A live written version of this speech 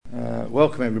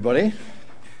Welcome everybody,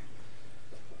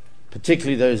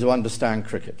 particularly those who understand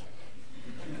cricket.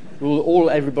 Will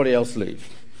everybody else leave?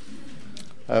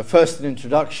 First, an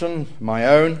introduction, my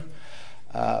own.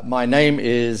 My name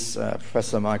is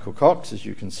Professor Michael Cox, as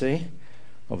you can see,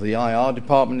 of the IR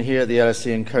department here at the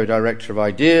LSE and co-director of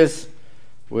IDEAS,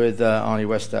 with Arnie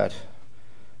Westad,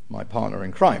 my partner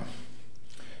in crime.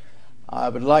 I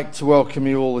would like to welcome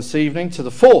you all this evening to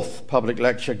the fourth public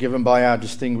lecture given by our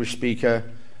distinguished speaker,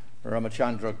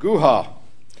 Ramachandra Guha,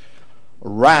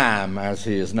 Ram as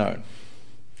he is known.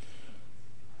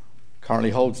 Currently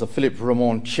holds the Philippe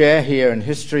Roman Chair here in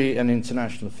History and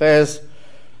International Affairs,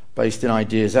 based in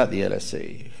IDEAS at the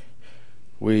LSE.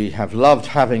 We have loved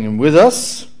having him with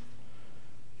us.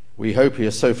 We hope he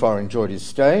has so far enjoyed his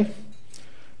stay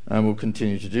and will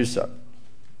continue to do so.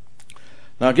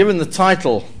 Now, given the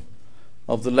title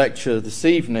of the lecture this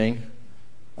evening,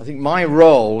 I think my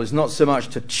role is not so much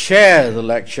to chair the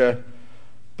lecture,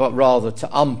 but rather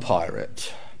to umpire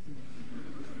it.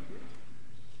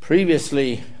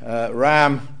 Previously,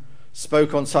 Ram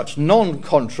spoke on such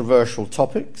non-controversial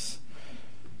topics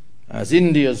as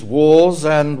India's wars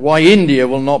and why India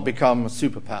will not become a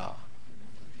superpower.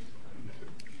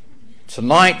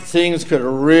 Tonight, things could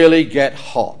really get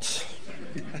hot.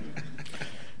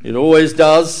 It always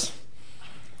does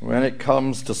when it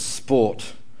comes to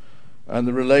sport and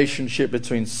the relationship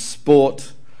between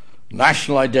sport,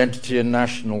 national identity, and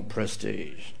national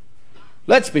prestige.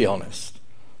 Let's be honest.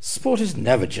 Sport is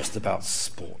never just about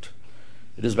sport.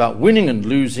 It is about winning and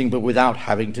losing, but without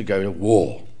having to go to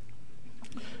war.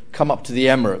 Come up to the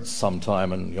Emirates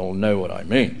sometime and you'll know what I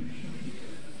mean.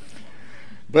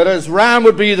 But as Ram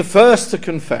would be the first to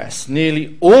confess,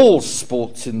 nearly all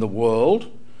sports in the world,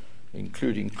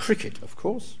 including cricket, of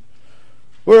course,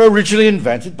 were originally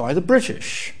invented by the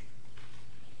British.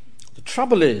 The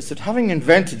trouble is that having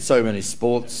invented so many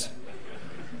sports,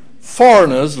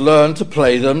 foreigners learned to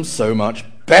play them so much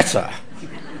better.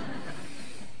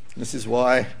 This is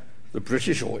why the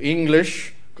British, or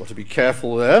English, got to be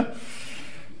careful there,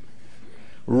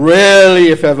 rarely,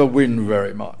 if ever, win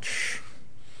very much.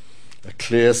 A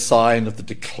clear sign of the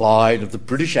decline of the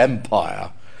British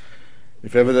Empire,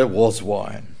 if ever there was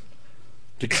one.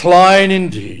 Decline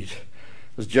indeed.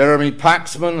 As Jeremy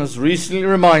Paxman has recently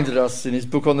reminded us in his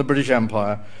book on the British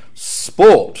Empire,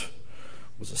 sport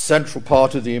was a central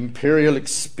part of the imperial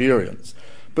experience.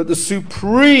 But the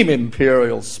supreme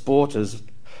imperial sport, as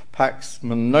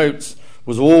Paxman notes,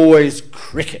 was always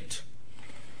cricket.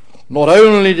 Not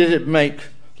only did it make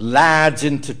lads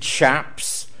into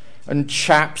chaps, and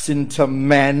chaps into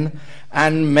men,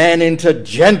 and men into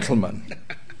gentlemen,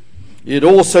 it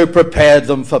also prepared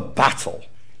them for battle.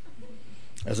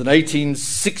 As an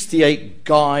 1868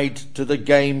 guide to the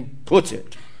game put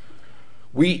it,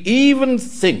 we even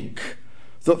think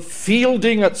that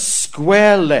fielding at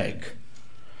square leg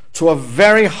to a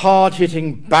very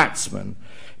hard-hitting batsman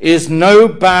is no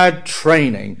bad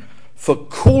training for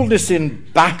coolness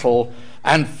in battle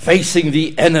and facing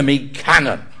the enemy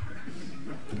cannon.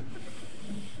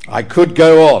 I could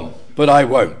go on, but I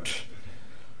won't.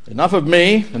 Enough of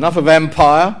me, enough of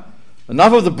empire,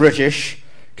 enough of the British.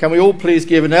 Can we all please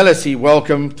give an LSE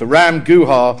welcome to Ram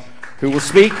Guha, who will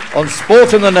speak on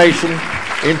sport and the nation,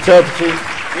 interpreting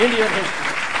Indian history.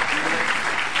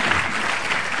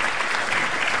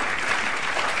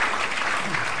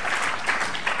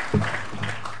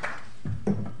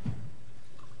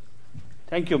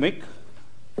 Thank you, Mick,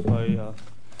 for your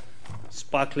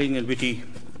sparkling and witty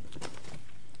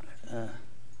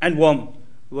and warm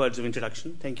words of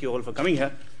introduction. Thank you all for coming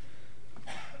here.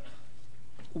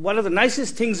 One of the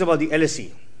nicest things about the LSE,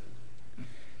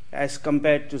 as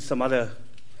compared to some other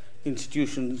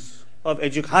institutions of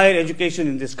higher education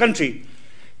in this country,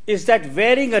 is that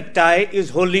wearing a tie is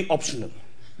wholly optional.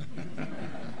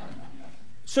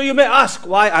 So you may ask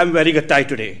why I'm wearing a tie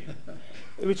today,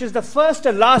 which is the first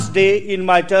and last day in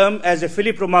my term as a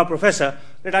Philippe Roman professor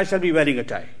that I shall be wearing a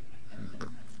tie.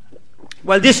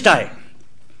 Well, this tie,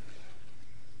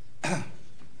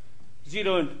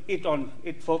 zero it on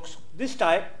it, folks. This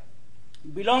tie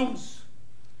belongs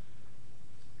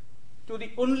to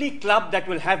the only club that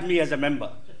will have me as a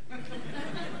member.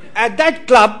 And that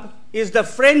club is the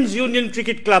Friends Union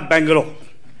Cricket Club, Bangalore.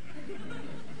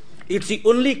 It's the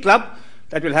only club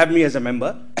that will have me as a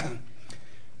member.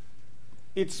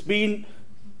 It's been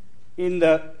in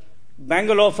the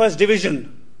Bangalore First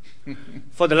Division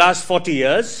for the last 40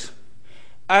 years.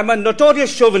 I'm a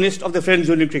notorious chauvinist of the Friends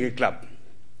Union Cricket Club.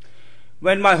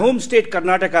 When my home state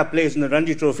Karnataka plays in the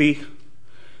Ranji Trophy,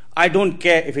 I don't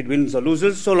care if it wins or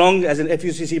loses, so long as an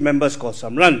FUCC member scores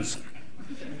some runs.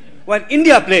 when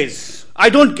India plays, I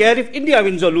don't care if India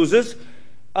wins or loses,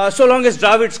 so long as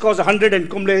Dravid scores 100 and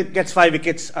Kumble gets 5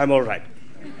 wickets, I'm all right.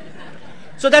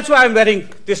 So that's why I'm wearing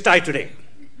this tie today.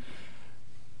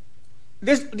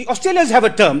 The Australians have a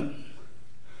term.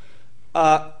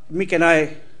 Mick and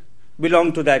I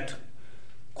belong to that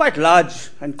quite large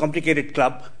and complicated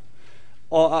club.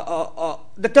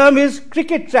 The term is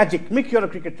cricket tragic. Mick, you're a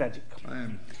cricket tragic. I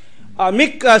am.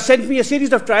 Mick sent me a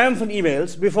series of triumphant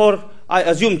emails before I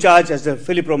assumed charge as the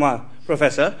Philippe Roman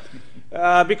professor,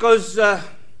 because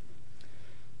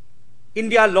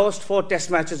India lost 4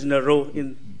 test matches in a row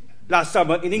last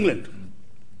summer in England.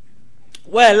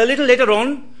 Well, a little later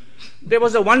on, there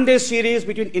was a one-day series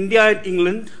between India and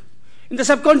England in the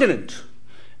subcontinent,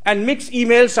 and Mick's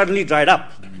email suddenly dried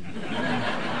up.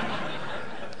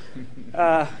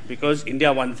 Because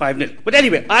India won 5-0. But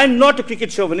anyway, I'm not a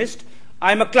cricket chauvinist,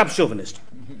 I'm a club chauvinist.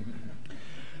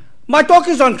 My talk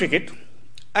is on cricket,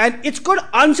 and it's going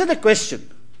to answer the question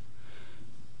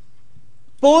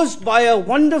posed by a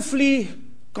wonderfully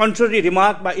contrary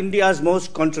remark by India's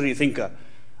most contrary thinker,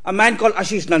 a man called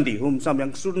Ashish Nandi, whom some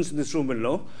young students in this room will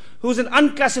know, who's an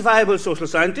unclassifiable social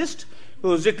scientist,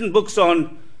 who's written books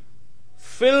on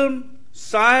film,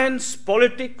 science,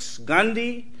 politics,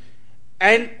 Gandhi,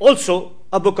 and also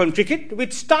a book on cricket,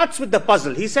 which starts with the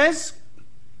puzzle. He says,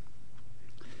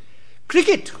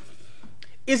 cricket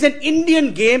is an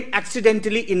Indian game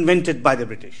accidentally invented by the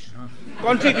British.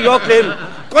 Contrary to your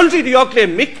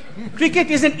claim, Mick,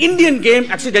 cricket is an Indian game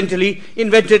accidentally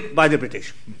invented by the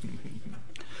British.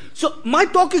 So my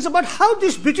talk is about how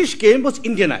this British game was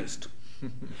Indianized.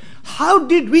 How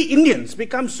did we Indians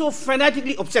become so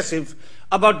fanatically obsessive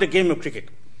about the game of cricket?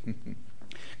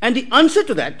 And the answer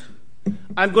to that,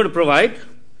 I'm going to provide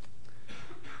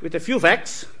with a few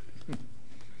facts.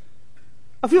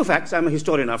 I'm a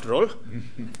historian after all.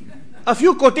 A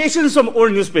few quotations from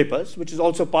old newspapers, which is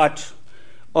also part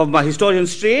of my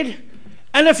historian's trade,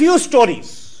 and a few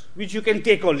stories, which you can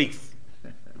take or leave.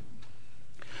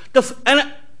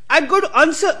 And I'm going to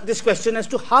answer this question as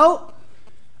to how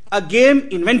a game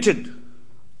invented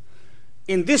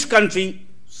in this country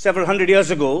several hundred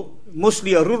years ago,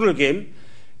 mostly a rural game,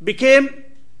 became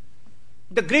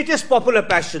the greatest popular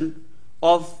passion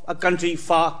of a country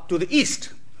far to the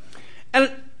east. And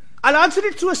I'll answer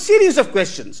it through a series of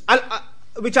questions,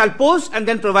 which I'll pose and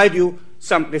then provide you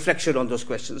some reflection on those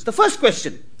questions. The first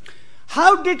question,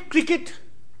 how did cricket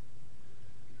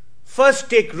first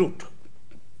take root?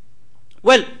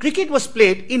 Well, cricket was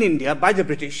played in India by the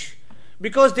British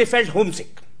because they felt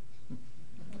homesick.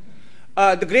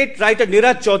 The great writer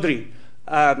Niraj Chaudhuri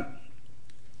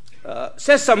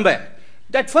says somewhere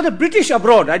that for the British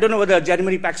abroad, I don't know whether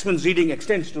Jeremy Paxman's reading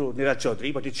extends to Niraj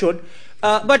Chaudhuri, but it should.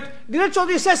 But Niraj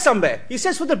Chaudhuri says somewhere, he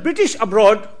says for the British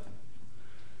abroad,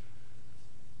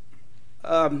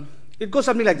 it goes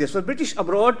something like this. For British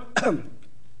abroad,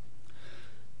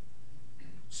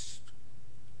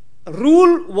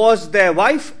 rule was their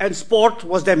wife and sport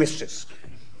was their mistress.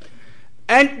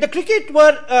 And the cricket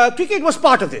was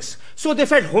part of this. So they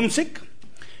felt homesick.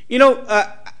 You know,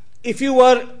 if you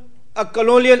were a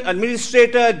colonial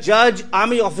administrator, judge,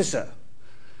 army officer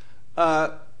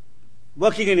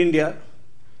working in India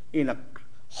in a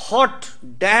hot,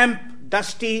 damp,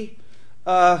 dusty,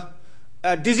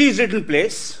 disease-ridden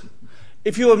place,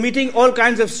 if you were meeting all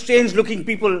kinds of strange-looking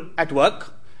people at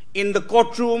work, in the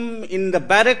courtroom, in the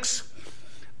barracks,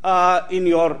 in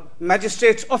your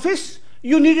magistrate's office,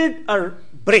 you needed a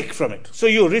break from it. So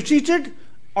you retreated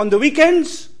on the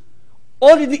weekends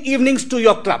or in the evenings to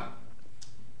your club.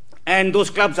 And those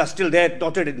clubs are still there,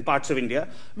 dotted in parts of India,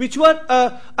 which were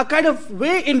a kind of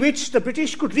way in which the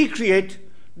British could recreate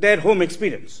their home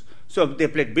experience. So they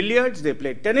played billiards, they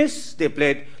played tennis, they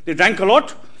drank a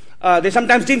lot. They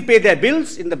sometimes didn't pay their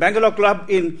bills. In the Bangalore club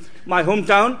in my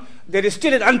hometown, there is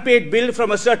still an unpaid bill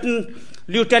from a certain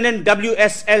Lieutenant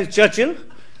W.S.L. Churchill,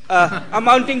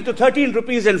 amounting to 13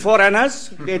 rupees and 4 annas,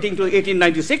 dating to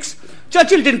 1896.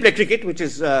 Churchill didn't play cricket, which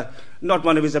is not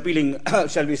one of his appealing,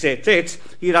 shall we say, traits.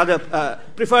 He rather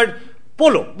preferred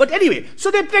polo. But anyway,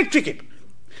 so they played cricket.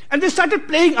 And they started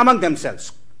playing among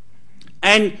themselves.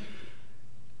 And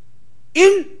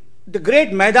in the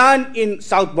great Maidan in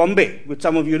South Bombay, which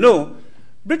some of you know,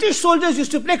 British soldiers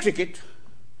used to play cricket,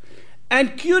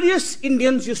 and curious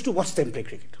Indians used to watch them play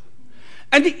cricket.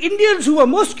 And the Indians who were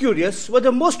most curious were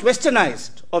the most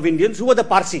westernized of Indians, who were the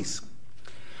Parsis.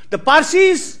 The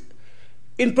Parsis,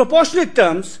 in proportionate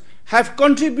terms, have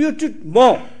contributed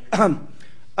more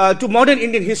to modern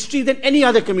Indian history than any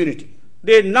other community.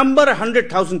 They number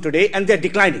 100,000 today, and they're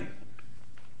declining.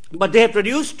 But they have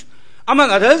produced, among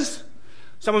others,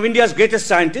 some of India's greatest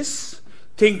scientists.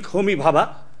 Think Homi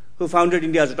Bhabha, who founded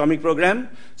India's atomic program.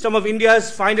 Some of India's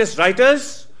finest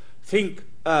writers, think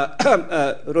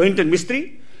Rohinton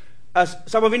Mistry.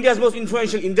 Some of India's most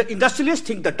influential industrialists,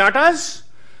 think the Tatas.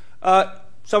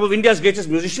 Some of India's greatest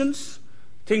musicians,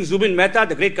 think Zubin Mehta,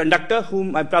 the great conductor,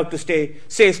 whom I'm proud to say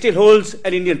still holds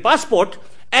an Indian passport,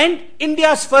 and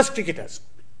India's first cricketers.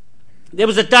 There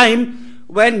was a time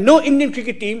when no Indian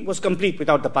cricket team was complete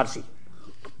without the Parsi.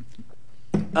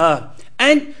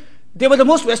 And they were the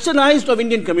most westernized of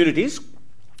Indian communities.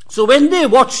 So when they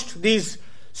watched these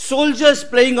soldiers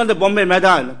playing on the Bombay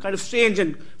Maidan, a kind of strange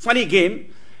and funny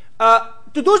game,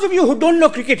 to those of you who don't know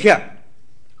cricket here,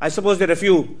 I suppose there are a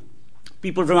few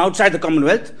people from outside the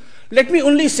Commonwealth, let me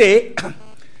only say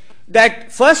that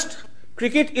first,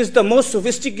 cricket is the most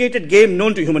sophisticated game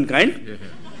known to humankind.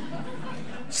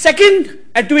 Second,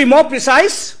 and to be more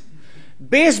precise,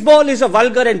 baseball is a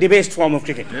vulgar and debased form of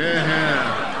cricket.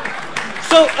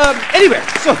 So anyway,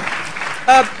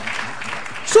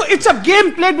 so it's a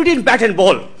game played between bat and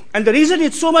ball. And the reason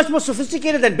it's so much more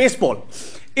sophisticated than baseball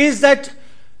is that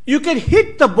you can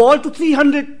hit the ball to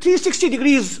 360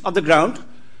 degrees of the ground.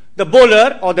 The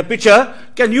bowler or the pitcher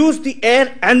can use the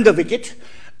air and the wicket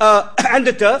and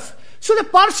the turf. So the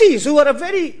Parsis, who are a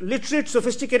very literate,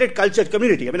 sophisticated, cultured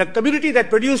community, I mean a community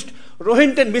that produced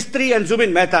Rohinton Mistry and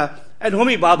Zubin Mehta and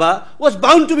Homi Bhabha, was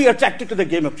bound to be attracted to the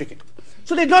game of cricket.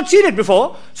 So they'd not seen it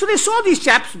before, so they saw these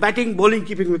chaps batting, bowling,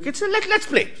 keeping wickets, and let's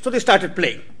play. So they started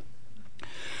playing.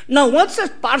 Now once the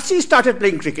Parsis started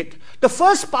playing cricket, the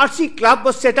first Parsi club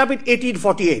was set up in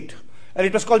 1848, and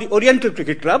it was called the Oriental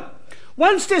Cricket Club.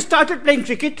 Once they started playing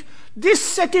cricket, this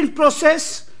set in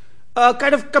process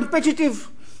kind of competitive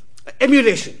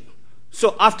emulation.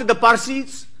 So after the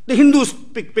Parsis, the Hindus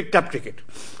picked up cricket.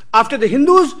 After the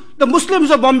Hindus, the Muslims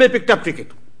of Bombay picked up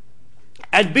cricket.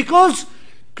 And because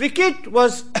cricket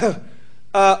was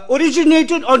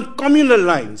originated on communal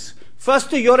lines, first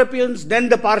the Europeans, then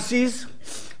the Parsis,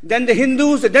 then the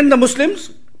Hindus, then the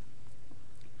Muslims,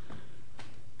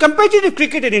 competitive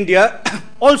cricket in India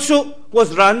also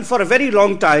was run for a very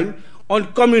long time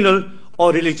on communal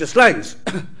or religious lines.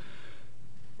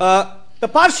 The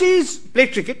Parsis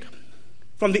played cricket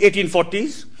from the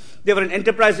 1840s. They were an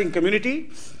enterprising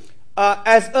community.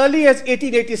 As early as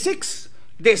 1886,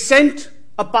 they sent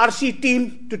a Parsi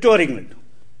team to tour England.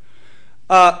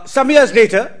 Some years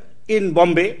later, in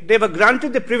Bombay, they were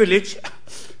granted the privilege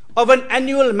of an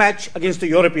annual match against the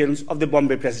Europeans of the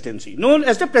Bombay Presidency, known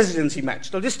as the Presidency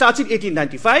Match. Now, this starts in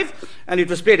 1895, and it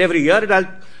was played every year, and I'll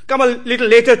come a little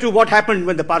later to what happened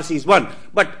when the Parsis won,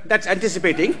 but that's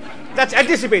anticipating.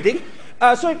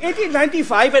 So in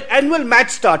 1895, an annual match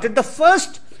started. The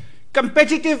first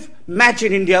competitive match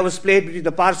in India was played between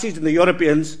the Parsis and the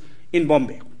Europeans in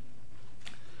Bombay.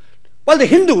 Well, the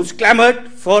Hindus clamored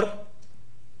for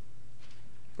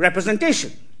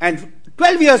representation, and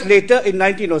 12 years later, in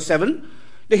 1907,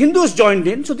 the Hindus joined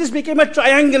in, so this became a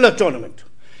triangular tournament.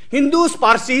 Hindus,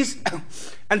 Parsis,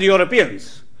 and the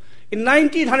Europeans. In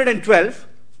 1912,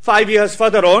 5 years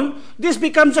further on, this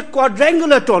becomes a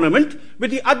quadrangular tournament with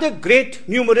the other great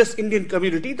numerous Indian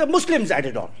community, the Muslims,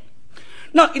 added on.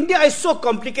 Now, India is so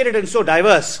complicated and so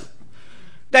diverse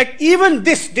that even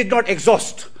this did not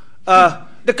exhaust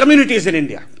the communities in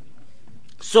India.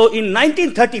 So in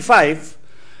 1935,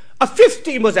 a fifth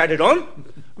team was added on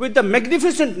with the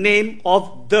magnificent name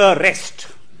of The Rest.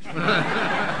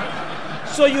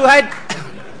 So you had,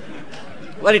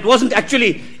 well, it wasn't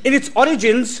actually, in its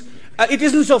origins, it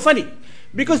isn't so funny.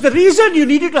 Because the reason you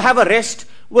needed to have a rest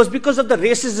was because of the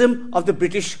racism of the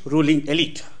British ruling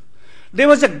elite. There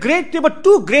were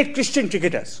two great Christian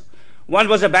cricketers. One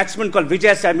was a batsman called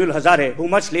Vijay Samuel Hazare, who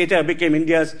much later became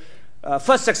India's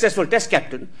first successful test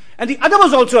captain. And the other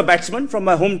was also a batsman from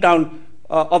my hometown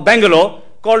of Bangalore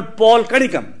called Paul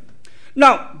Cunningham.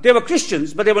 Now, they were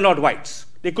Christians, but they were not whites.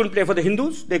 They couldn't play for the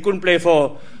Hindus, they couldn't play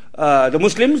for the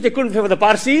Muslims, they couldn't play for the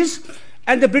Parsis,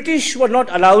 and the British were not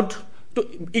allowed to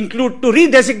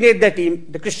redesignate their team,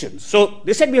 the Christians. So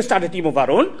they said, we'll start a team of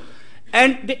our own,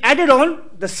 and they added on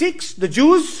the Sikhs, the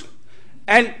Jews,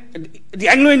 and the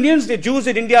Anglo-Indians, the Jews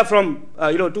in India from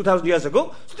 2,000 years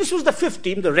ago. So this was the fifth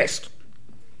team, The Rest.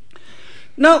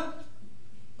 Now,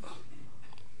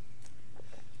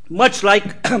 much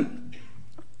like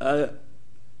the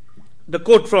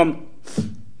quote from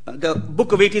the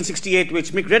book of 1868,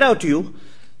 which Mick read out to you,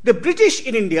 the British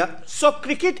in India saw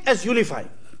cricket as unifying.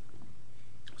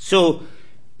 So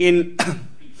in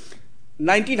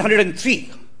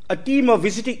 1903, a team of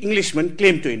visiting Englishmen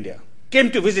came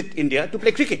to visit India to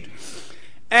play cricket.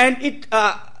 And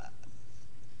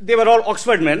they were all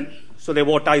Oxford men, so they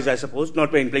wore ties, I suppose, not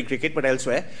playing cricket, but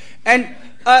elsewhere. And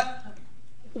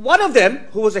One of them,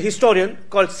 who was a historian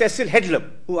called Cecil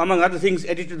Headlam, who among other things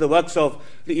edited the works of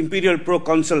the imperial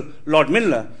proconsul Lord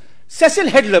Milner, Cecil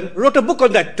Headlam wrote a book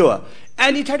on that tour,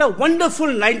 and it had a wonderful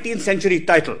 19th century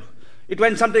title. It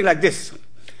went something like this: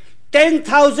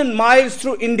 10,000 miles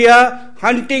through India,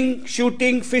 hunting,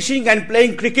 shooting, fishing, and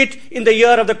playing cricket in the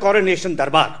year of the coronation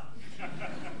Darbar.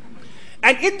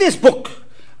 And in this book,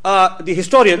 the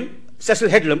historian, Cecil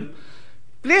Headlam,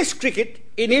 placed cricket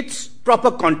in its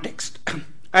proper context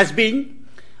as being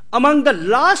among the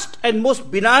last and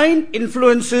most benign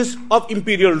influences of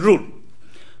imperial rule.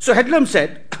 So Headlam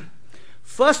said,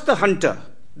 first the hunter,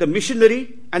 the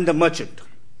missionary, and the merchant.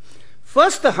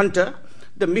 First the hunter,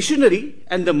 the missionary,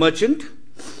 and the merchant.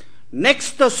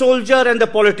 Next the soldier and the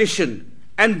politician,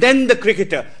 and then the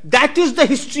cricketer. That is the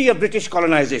history of British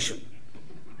colonization.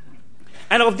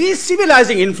 And of these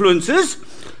civilizing influences,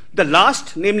 the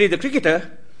last, namely the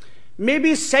cricketer, may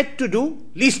be said to do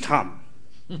least harm.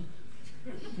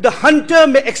 The hunter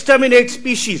may exterminate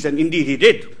species, and indeed he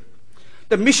did.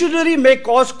 The missionary may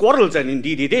cause quarrels, and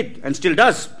indeed he did, and still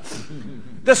does.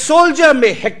 The soldier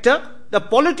may hector, the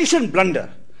politician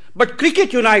blunder, but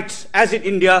cricket unites, as in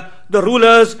India, the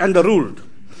rulers and the ruled.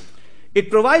 It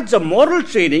provides a moral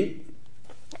training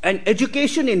and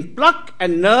education in pluck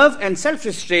and nerve and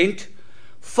self-restraint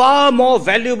far more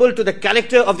valuable to the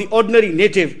character of the ordinary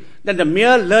native than the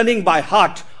mere learning by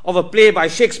heart of a play by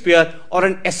Shakespeare or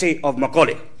an essay of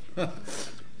Macaulay.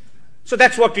 So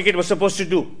that's what cricket was supposed to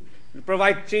do,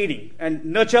 provide training and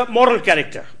nurture moral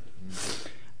character.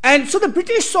 And so the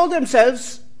British saw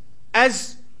themselves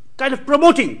as kind of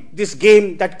promoting this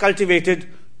game that cultivated,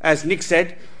 as Nick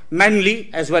said, manly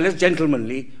as well as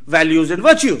gentlemanly values and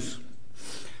virtues.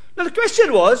 Now the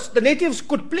question was, the natives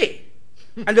could play,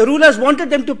 and the rulers wanted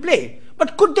them to play,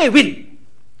 but could they win?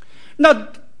 Now,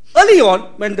 early on,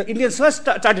 when the Indians first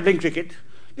started playing cricket,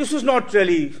 this was not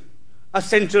really a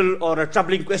central or a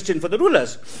troubling question for the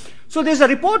rulers. So there's a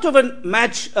report of a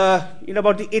match in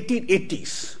about the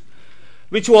 1880s,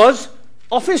 which was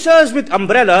officers with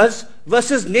umbrellas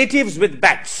versus natives with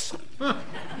bats.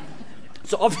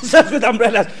 So officers with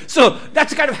umbrellas. So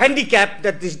that's a kind of handicap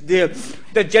that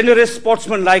the generous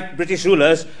sportsman-like British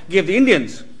rulers gave the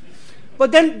Indians.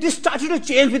 But then this started to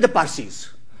change with the Parsis.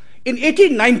 In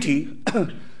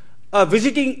 1890, a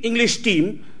visiting English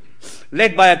team,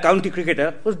 led by a county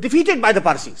cricketer, was defeated by the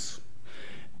Parsis.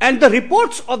 And the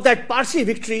reports of that Parsi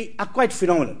victory are quite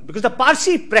phenomenal, because the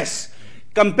Parsi press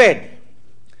compared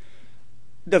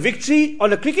the victory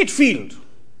on a cricket field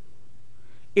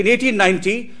in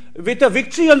 1890 with a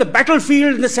victory on the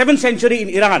battlefield in the 7th century in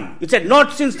Iran. It said,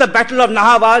 not since the Battle of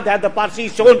Nahavand had the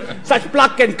Parsis shown such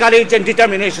pluck and courage and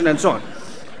determination and so on.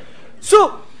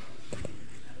 So,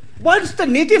 once the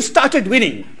natives started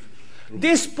winning,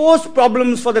 this posed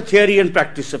problems for the theory and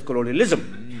practice of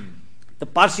colonialism. The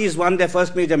Parsis won their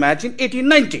first major match in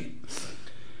 1890.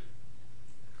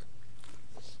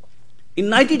 In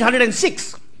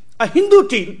 1906, a Hindu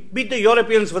team beat the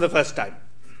Europeans for the first time.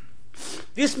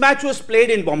 This match was played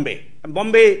in Bombay. And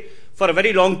Bombay, for a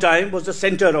very long time, was the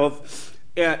center of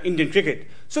Indian cricket.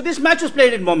 So this match was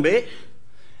played in Bombay,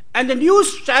 and the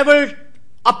news traveled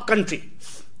up country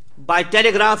by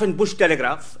telegraph and bush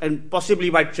telegraph, and possibly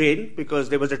by train, because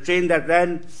there was a train that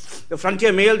ran, the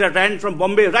frontier mail that ran from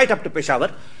Bombay right up to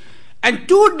Peshawar. And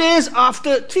 3 days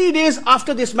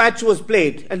after this match was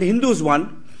played and the Hindus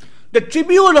won, the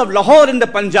Tribune of Lahore in the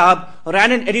Punjab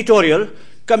ran an editorial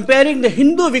comparing the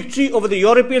Hindu victory over the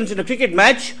Europeans in a cricket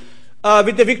match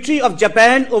with the victory of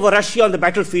Japan over Russia on the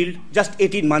battlefield just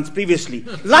 18 months previously.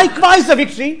 Likewise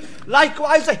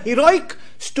a heroic,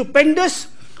 stupendous,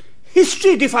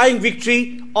 history-defying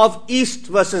victory of East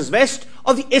versus West,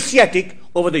 of the Asiatic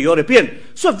over the European.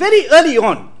 So very early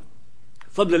on,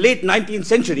 from the late 19th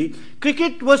century,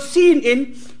 cricket was seen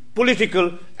in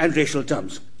political and racial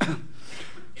terms.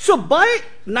 So by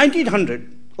 1900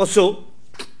 or so,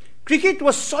 cricket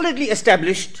was solidly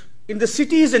established in the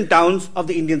cities and towns of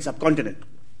the Indian subcontinent.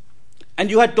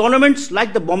 And you had tournaments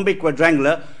like the Bombay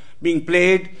Quadrangular being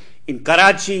played in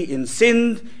Karachi, in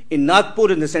Sindh, in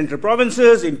Nagpur in the central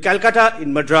provinces, in Calcutta,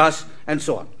 in Madras, and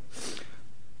so on.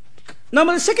 Now,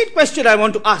 the second question I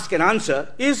want to ask and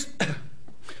answer is,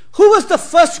 who was the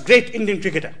first great Indian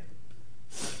cricketer?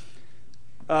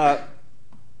 Now,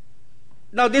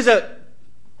 there's a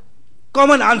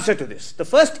common answer to this. The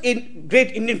first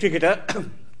great Indian cricketer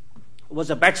was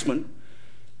a batsman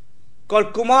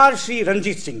called Kumar Sri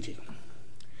Ranjit Singh Ji,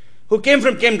 who came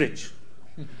from Cambridge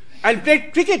and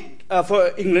played cricket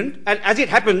for England. And as it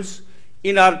happens,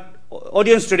 in our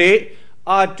audience today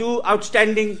are two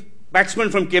outstanding batsmen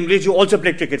from Cambridge who also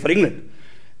played cricket for England.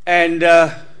 And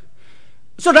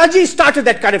So Ranji started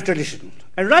that kind of tradition.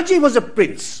 And Ranji was a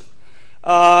prince.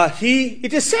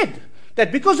 It is said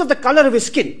that because of the color of his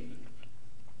skin,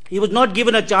 he was not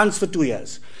given a chance for 2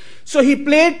 years. So he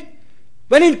played,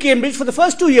 when in Cambridge, for the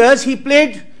first 2 years, he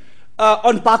played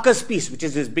on Parker's Piece, which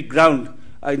is this big ground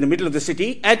in the middle of the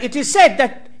city. And it is said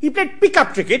that he played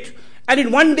pick-up cricket, and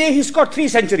in one day he scored 3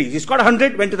 centuries. He scored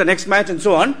 100, went to the next match, and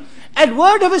so on. And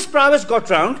word of his prowess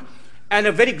got round, and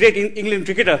a very great England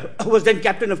cricketer who was then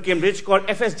captain of Cambridge called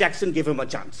F.S. Jackson gave him a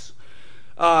chance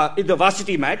in the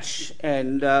varsity match.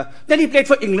 And then he played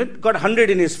for England, got 100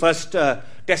 in his first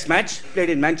test match, played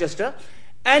in Manchester,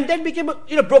 and then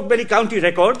broke many county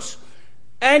records.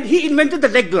 And he invented the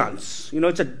leg glance.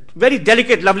 It's a very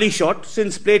delicate, lovely shot,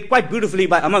 since played quite beautifully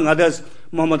by, among others,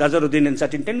 Mohammad Azharuddin and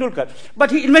Sachin Tendulkar.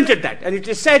 But he invented that. And it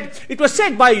was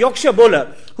said by a Yorkshire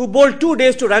bowler who bowled 2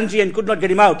 days to Ranji and could not get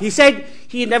him out. He said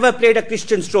he never played a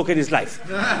Christian stroke in his life.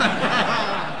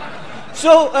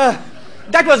 So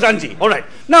that was Ranji. All right.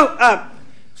 Now,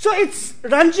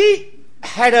 Ranji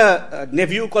had a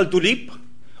nephew called Tulip,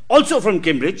 also from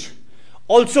Cambridge,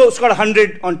 also scored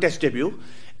 100 on test debut.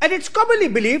 And it's commonly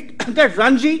believed that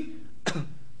Ranji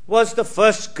was the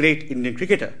first great Indian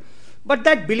cricketer. But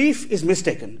that belief is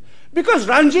mistaken, because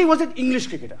Ranji was an English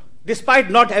cricketer. Despite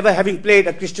not ever having played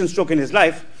a Christian stroke in his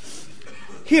life,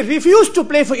 he refused to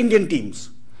play for Indian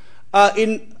teams.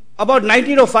 In about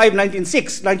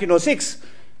 1906,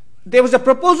 there was a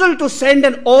proposal to send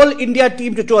an all-India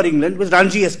team to tour England with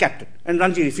Ranji as captain, and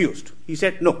Ranji refused. He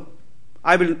said, no,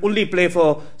 I will only play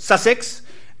for Sussex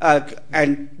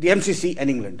and the MCC and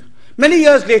England. Many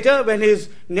years later, when his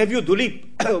nephew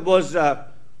Dulip was a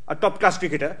top-class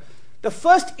cricketer, the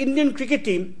first Indian cricket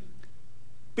team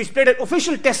which played an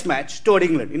official test match toured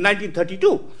England in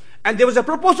 1932. And there was a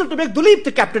proposal to make Dulip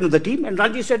the captain of the team, and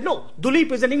Ranji said, no,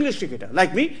 Dulip is an English cricketer,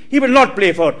 like me, he will not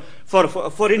play for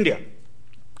India.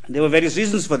 And there were various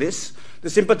reasons for this.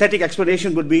 The sympathetic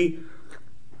explanation would be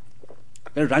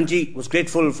Ranji was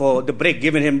grateful for the break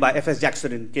given him by F.S.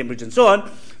 Jackson in Cambridge and so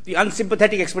on. The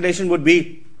unsympathetic explanation would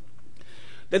be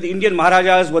that the Indian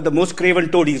Maharajas were the most craven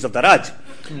toadies of the Raj.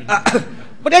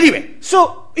 But anyway,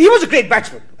 so he was a great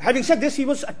batsman. Having said this, he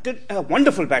was a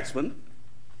wonderful batsman.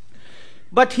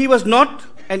 But he was not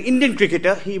an Indian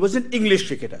cricketer, he was an English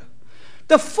cricketer.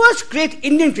 The first great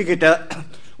Indian cricketer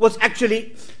was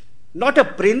actually not a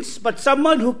prince, but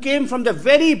someone who came from the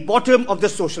very bottom of the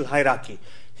social hierarchy.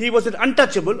 He was an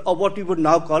untouchable, or what we would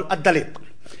now call a Dalit.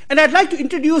 And I'd like to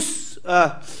introduce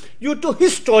you to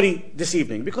his story this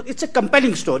evening, because it's a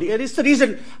compelling story, and it's the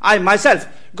reason I myself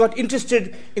got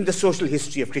interested in the social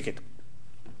history of cricket.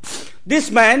 This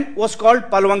man was called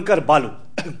Palwankar Balu.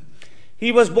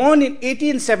 He was born in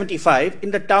 1875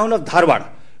 in the town of Dharwad,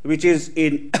 which is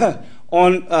in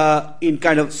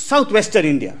kind of southwestern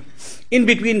India, in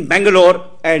between Bangalore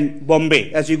and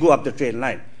Bombay as you go up the train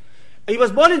line. He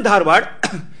was born in Dharwad.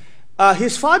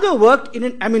 His father worked in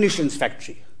an ammunition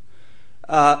factory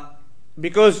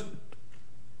because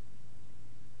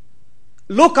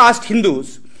low-caste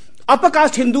Hindus,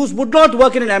 upper-caste Hindus would not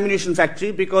work in an ammunition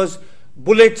factory because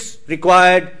bullets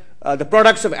required the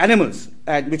products of animals,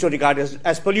 which were regarded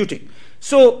as polluting.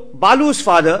 So Balu's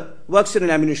father works in an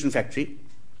ammunition factory,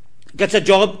 gets a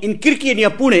job in Kirki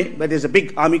near Pune, where there's a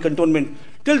big army cantonment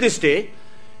till this day,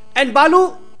 and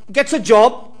Balu gets a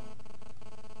job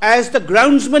as the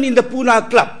groundsman in the Pune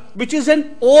club, which is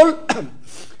an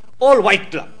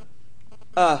all-white club.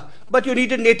 But you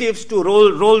needed natives to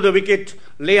roll the wicket,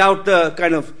 lay out the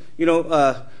kind of,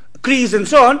 crease and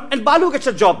so on. And Balu gets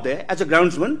a job there as a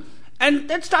groundsman, and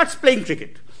then starts playing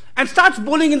cricket and starts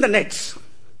bowling in the nets.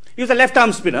 He was a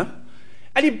left-arm spinner.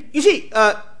 And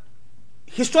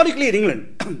historically in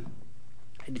England,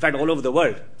 in fact all over the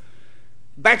world,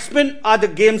 batsmen are the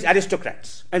game's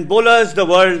aristocrats, and bowlers the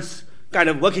world's kind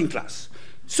of working class.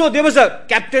 So there was a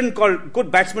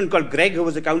good batsman called Greg, who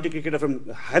was a county cricketer from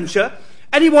Hampshire,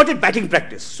 and he wanted batting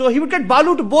practice. So he would get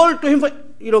Balu to bowl to him for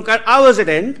hours at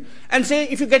end, and say,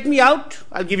 if you get me out,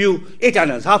 I'll give you 8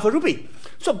 annas, half a rupee.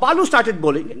 So Balu started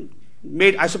bowling and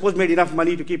made enough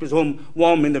money to keep his home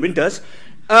warm in the winters.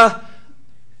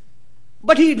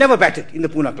 But he never batted in the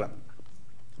Pune club.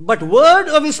 But word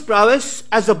of his prowess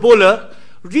as a bowler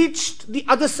reached the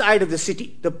other side of the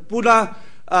city, the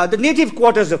native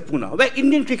quarters of Pune, where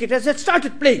Indian cricketers had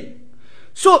started playing.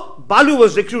 So Balu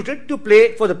was recruited to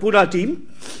play for the Pune team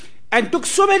and took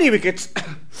so many wickets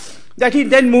that he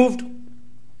then moved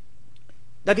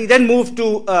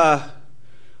to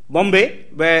Bombay,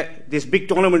 where this big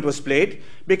tournament was played,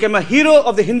 became a hero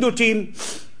of the Hindu team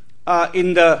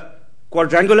in the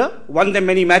quadrangular, won them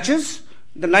many matches.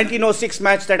 The 1906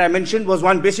 match that I mentioned was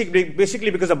won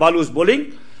basically because of Balu's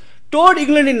bowling. toured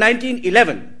England in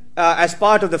 1911 as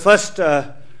part of the first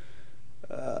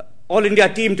All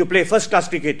India team to play first-class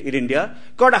cricket in India,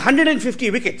 got 150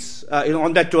 wickets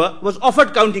on that tour, was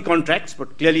offered county contracts,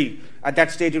 but clearly at that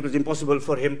stage it was impossible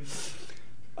for him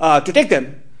to take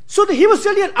them. So he was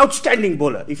really an outstanding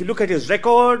bowler, if you look at his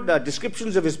record,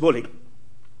 descriptions of his bowling.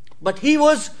 But he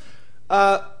was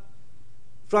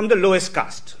from the lowest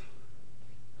caste.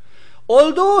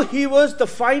 Although he was the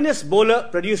finest bowler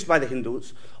produced by the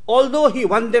Hindus, although he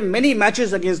won them many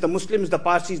matches against the Muslims, the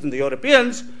Parsis and the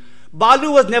Europeans,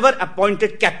 Balu was never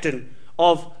appointed captain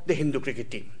of the Hindu cricket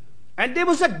team. And there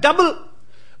was a double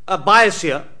bias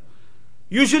here.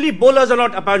 Usually bowlers are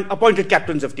not appointed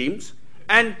captains of teams,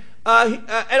 and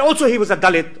also he was a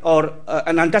Dalit or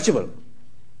an untouchable.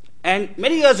 And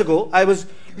many years ago, I was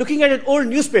looking at an old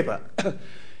newspaper,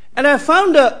 and I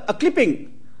found a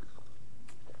clipping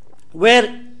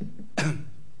where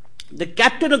the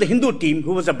captain of the Hindu team,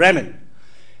 who was a Brahmin,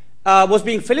 was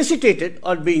being felicitated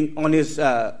on being on his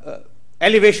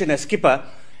elevation as skipper,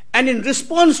 and in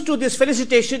response to this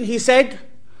felicitation, he said,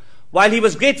 while he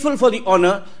was grateful for the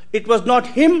honor, it was not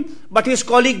him, but his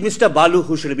colleague, Mr. Balu,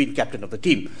 who should have been captain of the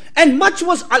team. And much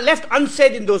was left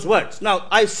unsaid in those words. Now,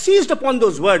 I seized upon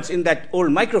those words in that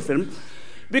old microfilm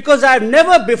because I have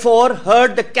never before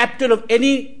heard the captain of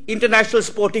any international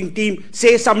sporting team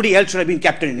say somebody else should have been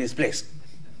captain in his place.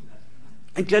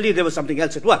 And clearly there was something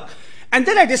else at work. And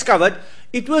then I discovered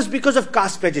it was because of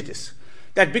caste prejudice.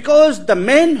 That because the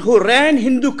men who ran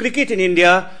Hindu cricket in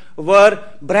India were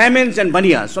Brahmins and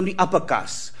Baniyas from the upper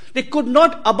castes, they could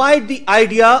not abide the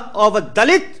idea of a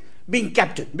Dalit being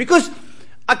captain. Because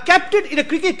a captain in a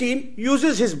cricket team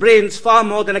uses his brains far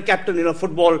more than a captain in a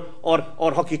football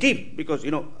or hockey team. Because,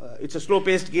 it's a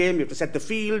slow-paced game, you have to set the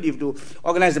field, you have to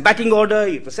organize the batting order,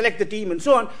 you have to select the team and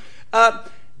so on.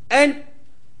 And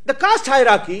the caste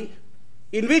hierarchy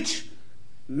in which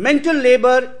mental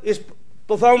labor is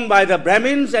performed by the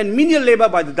Brahmins and menial labor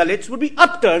by the Dalits would be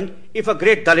upturned if a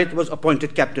great Dalit was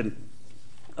appointed captain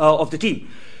of the team.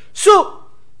 So,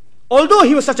 although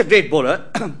he was such a great bowler,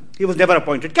 he was never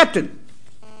appointed captain.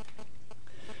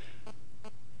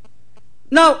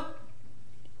 Now,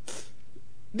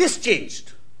 this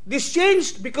changed. This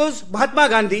changed because Mahatma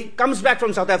Gandhi comes back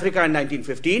from South Africa in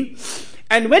 1915,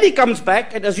 and when he comes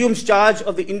back and assumes charge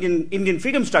of the Indian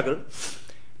freedom struggle,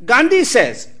 Gandhi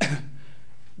says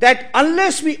that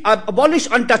unless we abolish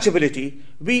untouchability,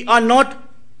 we are not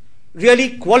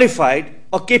really qualified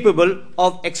or capable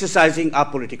of exercising our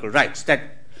political rights. That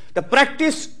the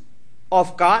practice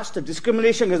of caste, the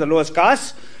discrimination against the lowest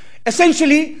caste,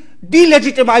 essentially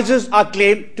delegitimizes our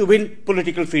claim to win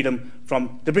political freedom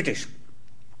from the British.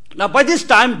 Now, by this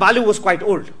time, Balu was quite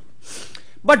old.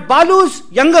 But Balu's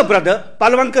younger brother,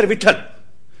 Palwankar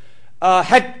Vittal,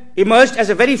 had emerged as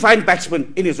a very fine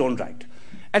batsman in his own right.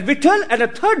 And Vittal and a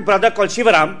third brother called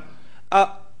Shivaram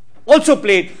also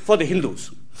played for the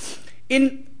Hindus.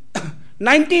 In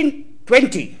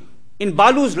 1920, in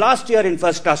Balu's last year in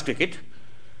first-class cricket,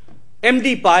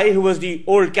 M.D. Pai, who was the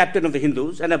old captain of the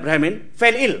Hindus and a Brahmin,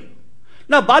 fell ill.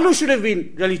 Now, Balu should have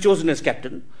been really chosen as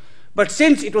captain, but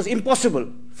since it was impossible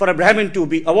for a Brahmin to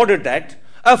be awarded that,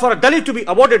 for a Dalit to be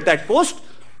awarded that post,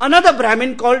 another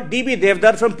Brahmin called D.B.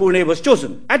 Devdar from Pune was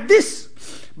chosen. At this,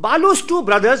 Balu's two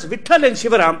brothers, Vittal and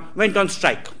Shivaram, went on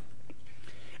strike.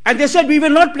 And they said, we will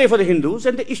not play for the Hindus,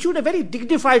 and they issued a very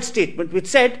dignified statement which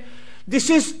said, this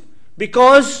is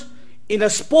because in a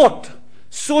sport,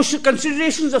 social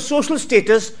considerations of social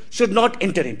status should not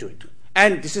enter into it.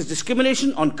 And this is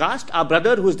discrimination on caste. Our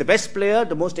brother, who is the best player,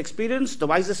 the most experienced, the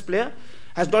wisest player,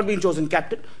 has not been chosen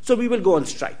captain, so we will go on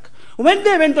strike. When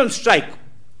they went on strike,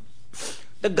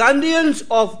 the Gandhians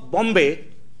of Bombay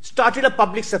started a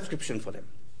public subscription for them.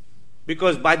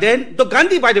 Because by then, though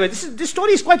Gandhi, by the way, this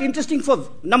story is quite interesting for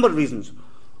a number of reasons.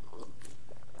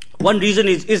 One reason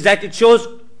is that it shows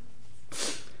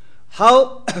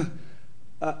how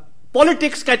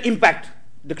politics can impact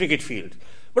the cricket field.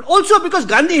 But also because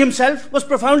Gandhi himself was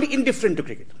profoundly indifferent to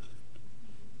cricket.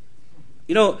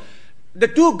 The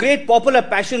two great popular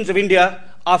passions of India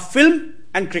are film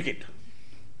and cricket.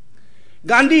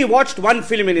 Gandhi watched one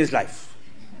film in his life,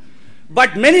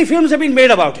 but many films have been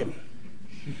made about him.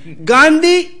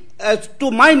 Gandhi,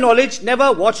 to my knowledge,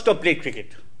 never watched or played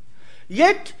cricket.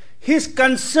 Yet, his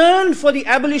concern for the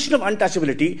abolition of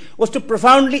untouchability was to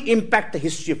profoundly impact the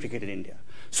history of cricket in India.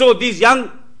 So these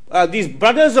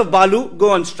brothers of Balu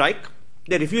go on strike.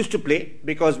 They refuse to play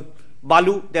because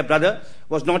Balu, their brother,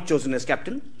 was not chosen as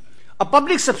captain. A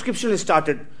public subscription is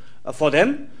started for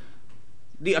them.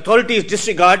 The authorities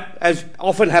disregard, as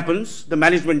often happens. The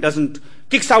management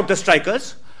kicks out the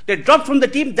strikers. They dropped from the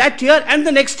team that year and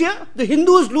the next year. The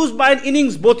Hindus lose by an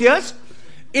innings both years.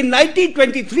 In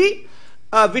 1923,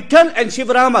 Vittal and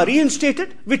Shivaram are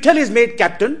reinstated. Vittal is made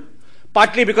captain,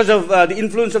 partly because of the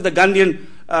influence of the Gandhian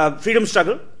freedom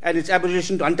struggle and its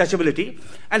abolition to untouchability,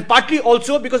 and partly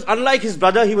also because, unlike his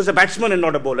brother, he was a batsman and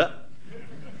not a bowler.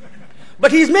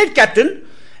 But he is made captain,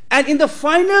 and in the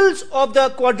finals of the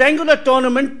quadrangular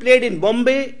tournament played in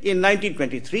Bombay in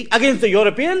 1923 against the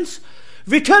Europeans,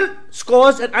 Vittal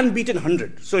scores an unbeaten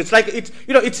 100. So it's like it's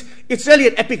really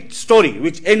an epic story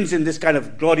which ends in this kind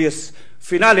of glorious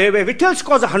finale where Vittal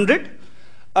scores 100.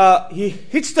 He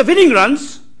hits the winning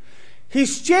runs.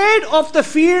 He's cheered off the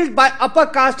field by upper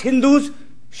caste Hindus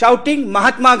shouting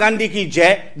Mahatma Gandhi ki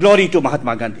jai, glory to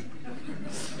Mahatma Gandhi.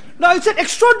 Now it's an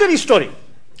extraordinary story,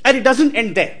 and it doesn't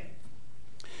end there.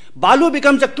 Balu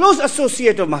becomes a close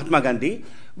associate of Mahatma Gandhi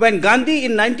when Gandhi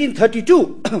in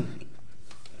 1932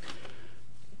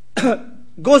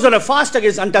 goes on a fast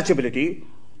against untouchability.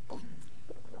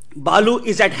 Balu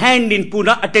is at hand in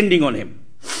Pune attending on him.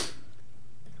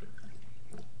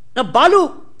 Now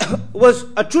Balu was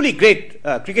a truly great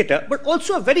cricketer, but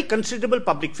also a very considerable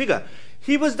public figure.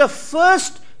 He was the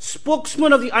first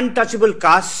spokesman of the untouchable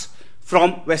castes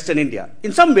from Western India.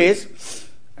 In some ways,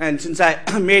 and since I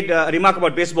made a remark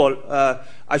about baseball,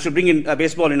 I should bring in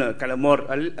baseball in a kind of more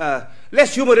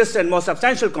less humorous and more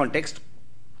substantial context.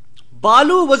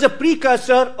 Balu was a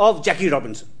precursor of Jackie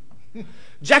Robinson.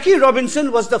 Jackie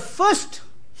Robinson was the first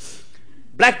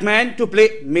black man to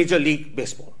play Major League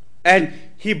Baseball. And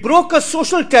he broke a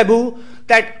social taboo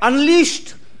that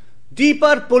unleashed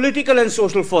deeper political and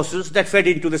social forces that fed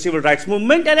into the civil rights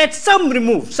movement, and at some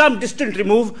distant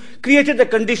remove, created the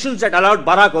conditions that allowed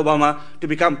Barack Obama to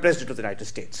become president of the United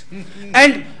States.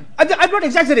 And I'm not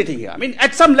exaggerating here. I mean,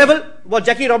 at some level, what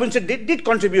Jackie Robinson did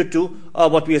contribute to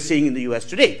what we are seeing in the US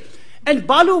today. And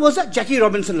Balu was a Jackie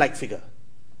Robinson-like figure.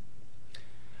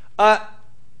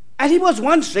 And he was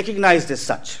once recognized as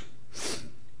such.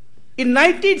 In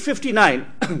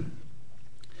 1959,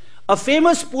 a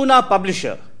famous Pune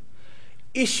publisher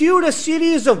issued a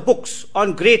series of books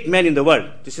on great men in the world.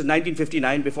 This is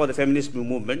 1959, before the feminist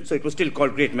movement, so it was still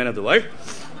called Great Men of the World.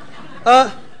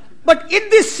 But in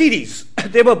this series,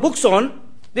 there were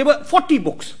 40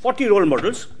 books, 40 role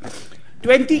models,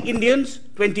 20 Indians,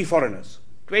 20 foreigners.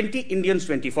 20 Indians,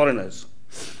 20 foreigners.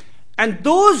 And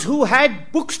those who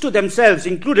had books to themselves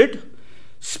included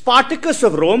Spartacus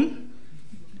of Rome,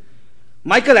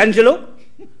 Michelangelo,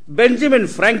 Benjamin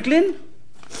Franklin,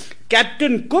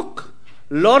 Captain Cook,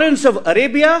 Lawrence of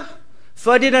Arabia,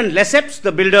 Ferdinand Lesseps,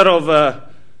 the builder of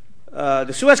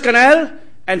the Suez Canal,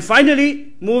 and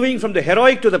finally, moving from the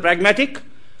heroic to the pragmatic,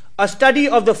 a study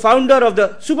of the founder of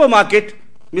the supermarket,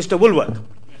 Mr. Woolworth.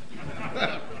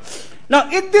 Now,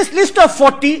 in this list of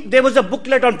 40, there was a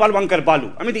booklet on Palwankar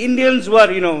Balu. I mean, the Indians were,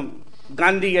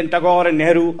 Gandhi and Tagore and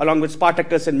Nehru, along with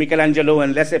Spartacus and Michelangelo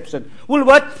and Lesseps and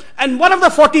Woolworth, and one of the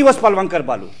 40 was Palwankar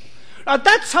Balu. Now,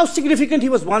 that's how significant he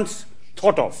was once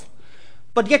thought of.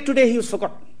 But yet today he was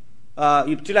forgotten.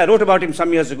 Till I wrote about him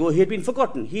some years ago, he had been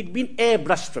forgotten. He'd been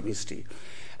airbrushed from history.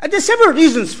 And there's several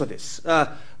reasons for this.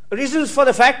 Reasons for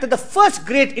the fact that the first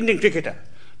great Indian cricketer,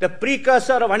 the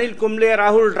precursor of Anil Kumble,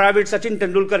 Rahul Dravid, Sachin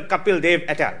Tendulkar, Kapil Dev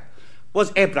et al.,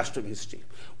 was airbrushed from history.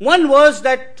 One was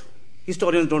that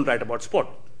historians don't write about sport.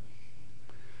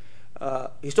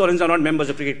 Historians are not members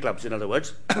of cricket clubs, in other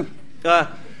words. A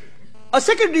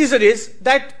second reason is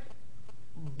that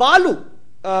Balu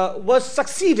was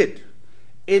succeeded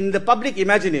in the public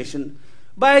imagination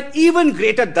by an even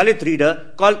greater Dalit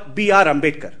reader called B.R.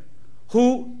 Ambedkar,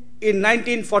 who in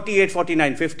 1948,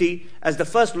 49, 50, as the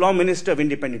first law minister of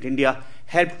independent India,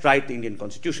 helped write the Indian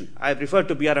Constitution. I have referred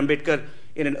to B.R. Ambedkar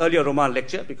in an earlier Roman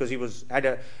lecture because he had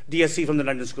a DSc from the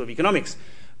London School of Economics.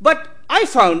 But I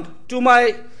found, to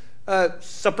my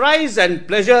surprise and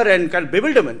pleasure and kind of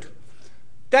bewilderment,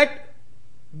 that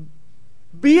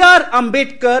B.R.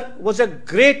 Ambedkar was a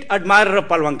great admirer of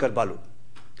Palwankar Balu.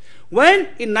 When,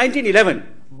 in 1911,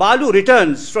 Balu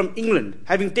returns from England,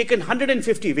 having taken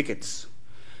 150 wickets,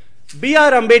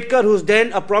 B.R. Ambedkar, who's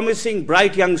then a promising,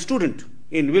 bright young student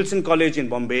in Wilson College in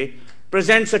Bombay,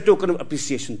 presents a token of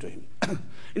appreciation to him.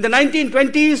 In the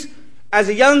 1920s, as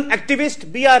a young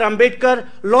activist, B.R. Ambedkar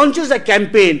launches a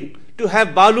campaign to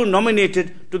have Balu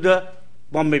nominated to the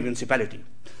Bombay municipality.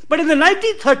 But in the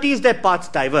 1930s, their paths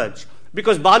diverge,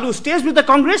 because Balu stays with the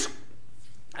Congress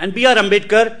and B.R.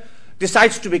 Ambedkar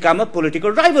decides to become a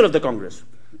political rival of the Congress.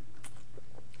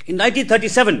 In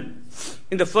 1937,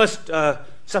 in the first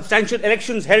substantial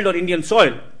elections held on Indian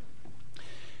soil,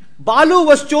 Balu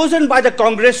was chosen by the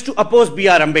Congress to oppose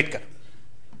B.R. Ambedkar.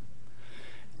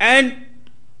 And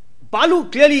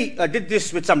Balu clearly did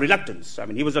this with some reluctance. I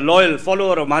mean, he was a loyal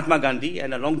follower of Mahatma Gandhi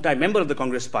and a long-time member of the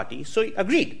Congress party, so he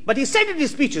agreed. But he said in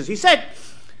his speeches, he said,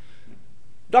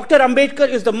 Dr. Ambedkar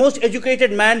is the most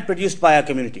educated man produced by our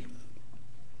community.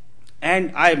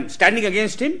 And I'm standing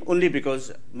against him only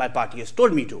because my party has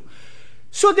told me to.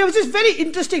 So there was this very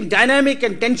interesting dynamic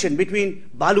and tension between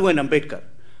Balu and Ambedkar.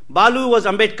 Balu was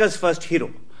Ambedkar's first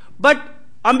hero. But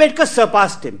Ambedkar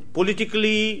surpassed him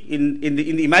politically in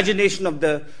the imagination of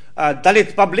the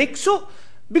Dalit public. So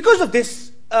because of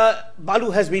this,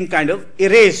 Balu has been kind of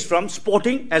erased from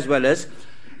sporting as well as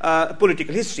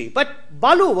political history. But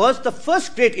Balu was the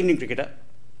first great Indian cricketer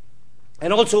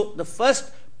and also the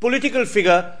first political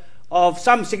figure of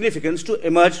some significance to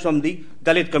emerge from the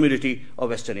Dalit community of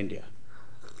Western India.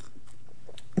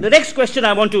 The next question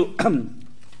I want to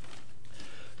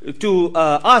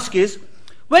ask is,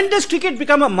 when does cricket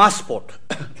become a mass sport?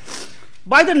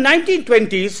 By the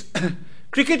 1920s,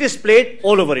 cricket is played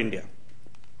all over India.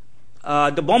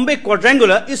 The Bombay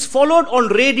Quadrangular is followed on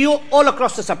radio all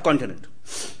across the subcontinent.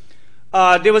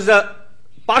 There was a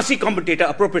Parsi commentator,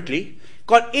 appropriately,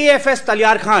 called AFS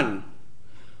Talyar Khan,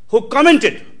 who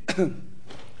commented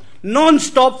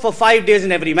non-stop for 5 days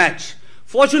in every match.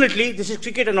 Fortunately, this is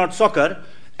cricket and not soccer.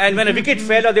 And when a wicket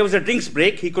fell or there was a drinks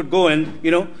break, he could go and,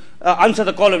 answer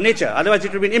the call of nature. Otherwise,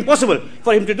 it would have been impossible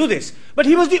for him to do this. But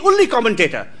he was the only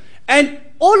commentator. And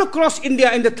all across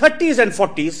India in the 30s and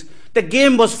 40s, the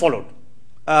game was followed.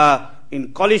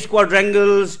 In college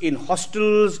quadrangles, in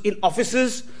hostels, in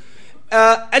offices.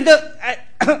 And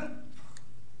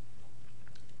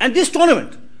this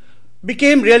tournament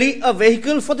became really a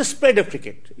vehicle for the spread of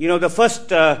cricket. The first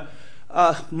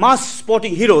mass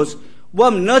sporting heroes were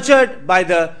nurtured by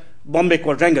the Bombay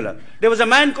Quadrangular. There was a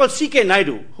man called C.K.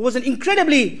 Naidu, who was an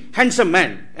incredibly handsome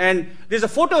man. And there's a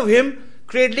photo of him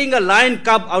cradling a lion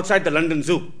cub outside the London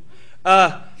Zoo.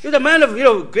 He was a man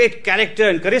of great character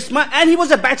and charisma, and he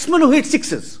was a batsman who hit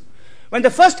sixes. When the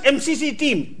first MCC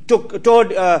team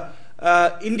toured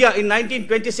India in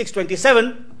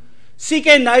 1926-27,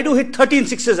 C.K. Naidu hit 13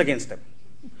 sixes against them.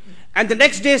 And the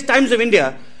next day's Times of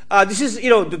India, this is,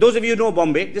 those of you who know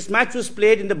Bombay, this match was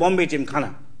played in the Bombay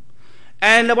Gymkhana.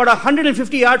 And about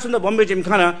 150 yards from the Bombay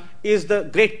Gymkhana is the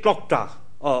great clock tower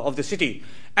of the city.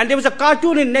 And there was a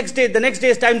cartoon in the next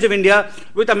day's Times of India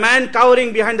with a man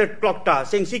cowering behind the clock tower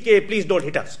saying, CK, please don't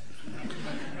hit us.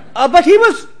 But he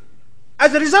was,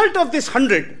 as a result of this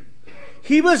 100,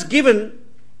 he was given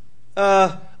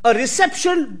a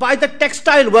reception by the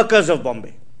textile workers of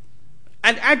Bombay.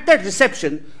 And at that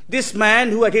reception, this man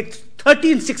who had hit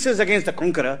 13 sixes against the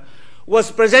Conqueror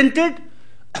was presented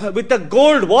with a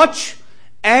gold watch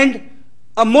and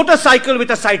a motorcycle with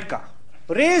a sidecar,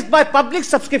 raised by public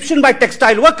subscription by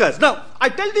textile workers. Now, I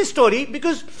tell this story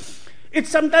because it's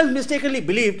sometimes mistakenly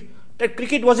believed that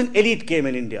cricket was an elite game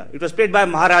in India. It was played by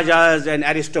Maharajas and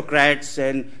aristocrats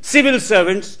and civil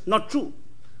servants. Not true.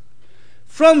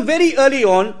 From very early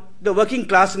on, the working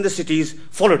class in the cities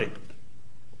followed it.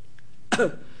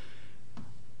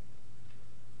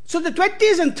 So the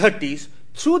 20s and 30s,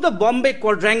 through the Bombay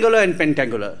Quadrangular and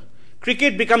Pentangular,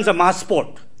 cricket becomes a mass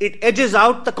sport. It edges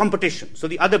out the competition. So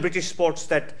the other British sports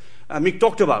that Mick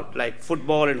talked about, like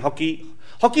football and hockey.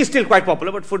 Hockey is still quite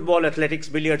popular, but football, athletics,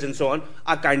 billiards and so on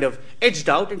are kind of edged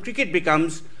out, and cricket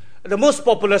becomes the most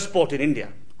popular sport in India.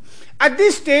 At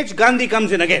this stage, Gandhi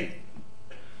comes in again.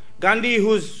 Gandhi,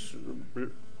 whose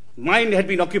mind had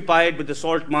been occupied with the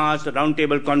Salt March, the Round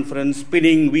Table Conference,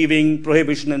 spinning, weaving,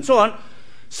 prohibition and so on,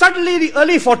 suddenly in the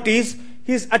early 40s,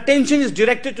 his attention is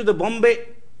directed to the Bombay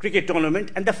cricket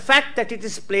tournament and the fact that it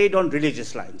is played on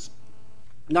religious lines.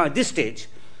 Now at this stage,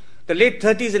 the late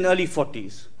 30s and early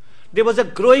 40s, there was a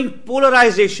growing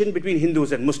polarization between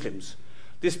Hindus and Muslims.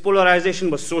 This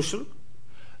polarization was social,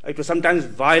 it was sometimes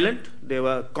violent, there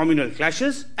were communal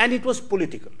clashes, and it was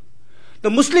political. The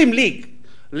Muslim League,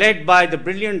 led by the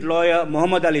brilliant lawyer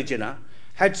Muhammad Ali Jinnah,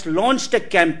 had launched a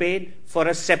campaign for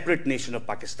a separate nation of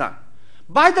Pakistan.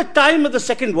 By the time of the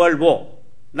Second World War,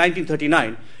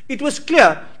 1939, it was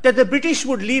clear that the British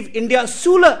would leave India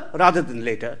sooner rather than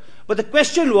later. But the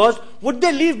question was, would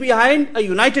they leave behind a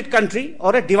united country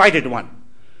or a divided one?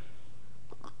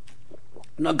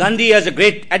 Now, Gandhi, as a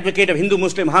great advocate of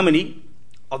Hindu-Muslim harmony,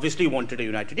 obviously wanted a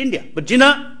united India. But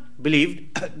Jinnah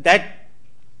believed that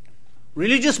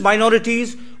religious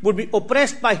minorities would be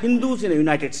oppressed by Hindus in a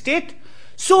united state,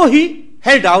 so he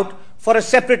held out for a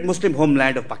separate Muslim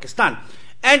homeland of Pakistan.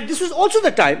 And this was also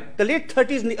the time, the late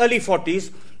 30s and the early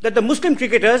 40s, that the Muslim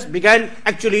cricketers began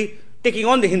actually taking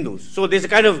on the Hindus. So there's a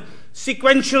kind of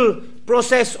sequential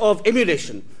process of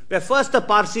emulation, where first the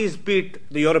Parsis beat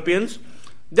the Europeans,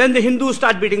 Then the Hindus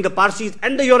start beating the Parsis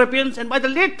and the Europeans, and by the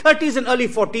late 30s and early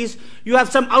 40s, you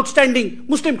have some outstanding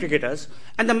Muslim cricketers,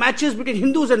 and the matches between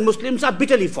Hindus and Muslims are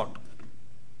bitterly fought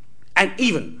and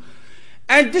even.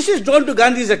 And this is drawn to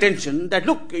Gandhi's attention that,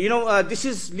 look, this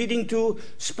is leading to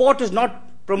sport is not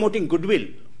promoting goodwill.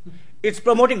 It's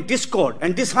promoting discord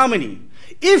and disharmony.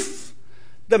 If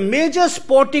the major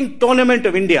sporting tournament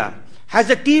of India has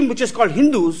a team which is called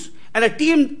Hindus and a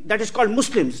team that is called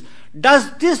Muslims,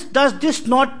 does this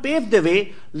not pave the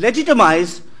way,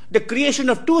 legitimize the creation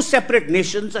of two separate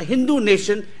nations, a Hindu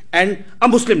nation and a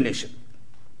Muslim nation?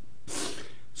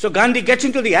 So Gandhi gets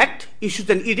into the act, issues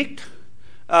an edict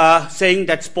saying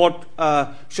that sport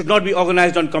should not be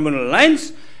organized on communal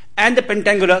lines, and the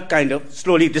Pentangular kind of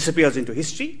slowly disappears into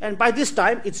history. And by this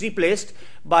time, it's replaced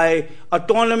by a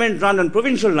tournament run on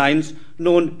provincial lines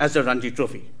known as the Ranji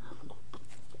Trophy.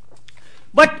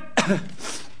 But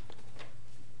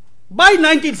by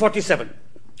 1947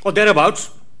 or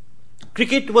thereabouts,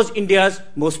 cricket was India's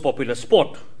most popular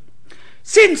sport.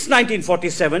 Since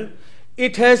 1947,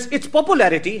 its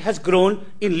popularity has grown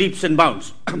in leaps and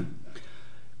bounds.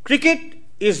 Cricket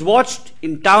is watched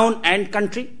in town and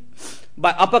country,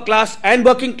 by upper class and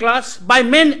working class, by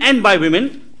men and by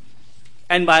women,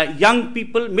 and by young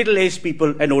people, middle-aged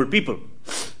people, and old people.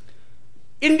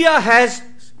 India has,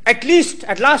 at least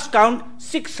at last count,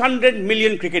 600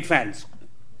 million cricket fans,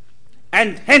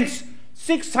 and hence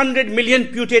 600 million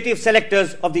putative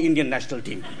selectors of the Indian national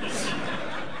team.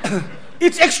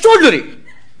 It's extraordinary.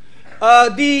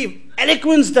 The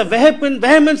eloquence, the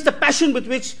vehemence, the passion with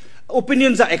which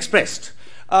opinions are expressed.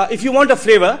 If you want a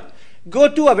flavor, go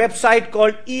to a website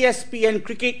called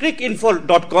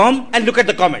espncricinfo.com and look at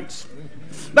the comments.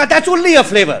 But that's only a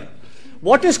flavor.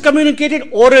 What is communicated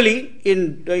orally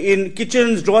in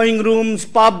kitchens, drawing rooms,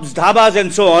 pubs, dhabas,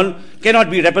 and so on cannot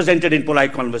be represented in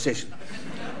polite conversation.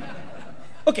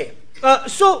 Okay,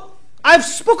 so I've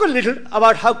spoken a little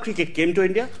about how cricket came to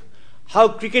India, how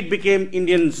cricket became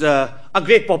Indians' a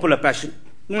great popular passion.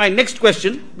 My next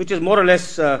question, which is more or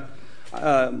less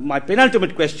my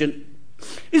penultimate question,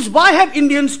 is why have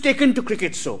Indians taken to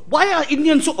cricket so? Why are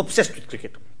Indians so obsessed with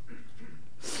cricket?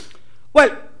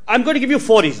 Well, I'm going to give you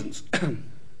 4 reasons.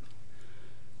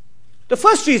 The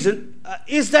first reason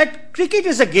is that cricket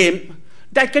is a game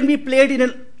that can be played in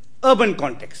an urban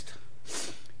context.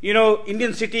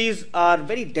 Indian cities are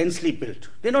very densely built.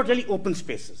 They're not really open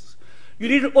spaces. You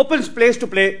need an open space to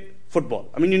play football.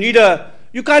 I mean,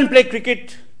 you can't play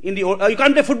cricket you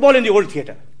can't play football in the old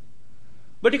theatre,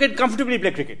 but you can comfortably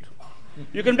play cricket.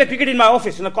 You can play cricket in my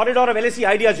office, in the corridor of LSE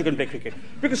IDEAS you can play cricket.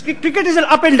 Because cricket is an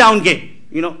up and down game,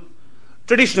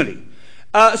 traditionally.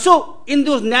 So in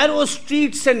those narrow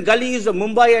streets and gullies of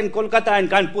Mumbai and Kolkata and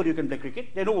Kanpur, you can play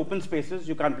cricket. There are no open spaces,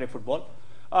 you can't play football.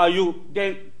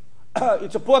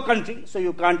 It's a poor country, so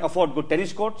you can't afford good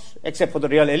tennis courts, except for the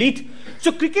real elite.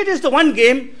 So cricket is the one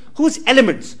game whose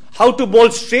elements, how to bowl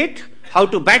straight, how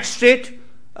to bat straight,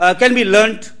 can be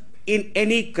learnt in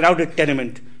any crowded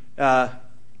tenement,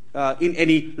 in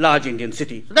any large Indian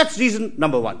city. So that's reason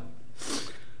number 1.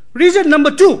 Reason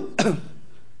number 2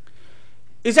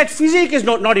 is that physique is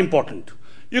not important.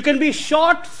 You can be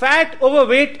short, fat,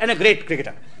 overweight, and a great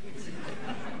cricketer.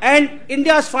 And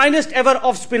India's finest ever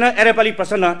off-spinner, Erapalli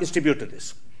Prasanna, is tribute to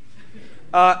this.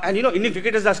 Indian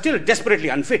cricketers are still desperately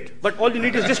unfit, but all you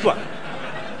need is this to work.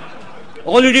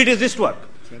 All you need is this to work.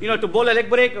 To bowl a leg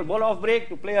break, or bowl off break,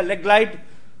 to play a leg glide.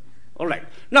 All right.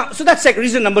 Now, so that's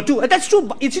reason number 2. And that's true,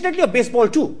 incidentally, of baseball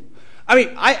too. I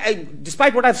mean, I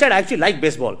despite what I've said, I actually like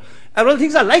baseball. And one of the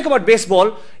things I like about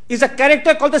baseball is a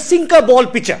character called the sinker ball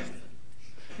pitcher.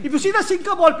 If you see the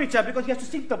sinker ball pitcher, because he has to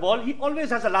sink the ball, he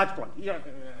always has a large ball.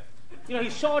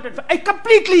 He's short and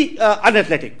completely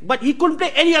unathletic, but he couldn't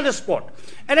play any other sport.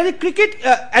 And I think cricket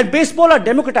and baseball are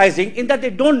democratizing in that they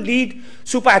don't need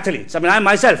super athletes. I mean, I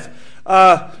myself,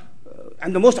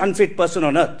 I'm the most unfit person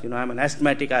on earth. I'm an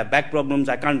asthmatic, I have back problems,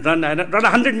 I can't run. I run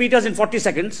 100 meters in 40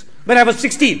 seconds when I was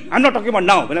 16. I'm not talking about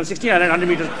now. When I was 16, I ran 100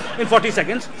 meters in 40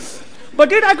 seconds.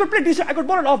 But I could play decent. I could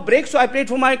bowl an off break, so I played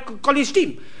for my college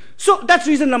team. So that's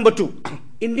reason number 2.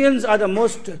 Indians are the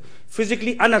most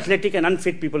physically unathletic and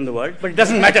unfit people in the world, but it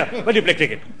doesn't matter when you play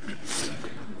cricket.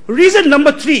 Reason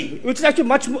number 3, which is actually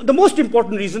the most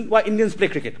important reason why Indians play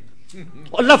cricket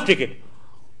or love cricket,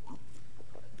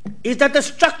 is that the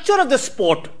structure of the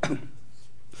sport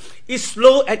is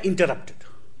slow and interrupted.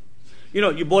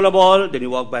 You bowl a ball, then you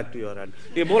walk back to your run.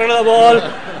 You bowl another ball,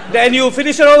 then you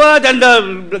finish it over, then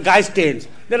the guy stains.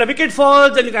 Then a wicket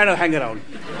falls, then you kind of hang around.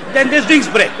 Then there's drinks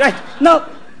break, right? Now,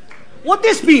 what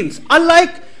this means,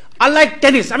 unlike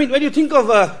tennis, I mean, when you think of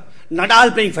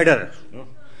Nadal playing Federer,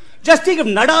 just think if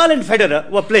Nadal and Federer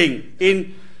were playing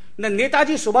in the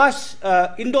Netaji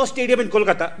Subhash Indoor Stadium in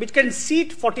Kolkata, which can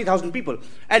seat 40,000 people,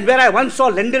 and where I once saw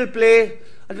Lendl play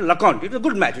LeConte. It was a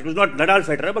good match. It was not Nadal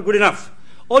Federer, but good enough.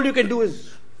 All you can do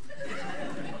is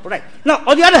right. Now,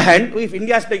 on the other hand, if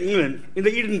India is playing England in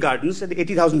the Eden Gardens and the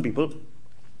 80,000 people,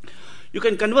 you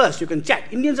can converse, you can chat.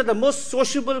 Indians are the most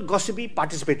sociable, gossipy,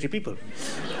 participatory people.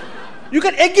 You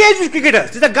can engage with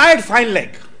cricketers. There's a guy at fine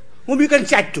leg whom you can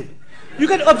chat to. You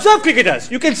can observe cricketers.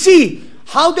 You can see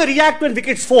how they react when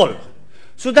wickets fall.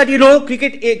 So that,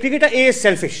 cricketer A is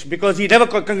selfish because he never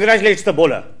congratulates the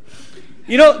bowler.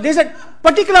 There's a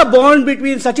particular bond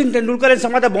between Sachin Tendulkar and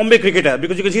some other Bombay cricketer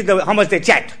because you can see how much they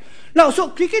chat. Now, so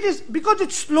cricket is, because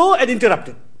it's slow and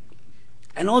interrupted,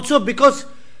 and also because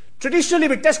traditionally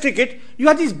with test cricket, you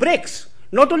have these breaks.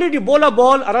 Not only do you bowl a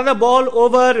ball, another ball,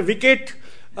 over, wicket,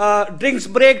 drinks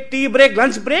break, tea break,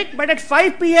 lunch break, but at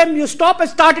 5 p.m. you stop and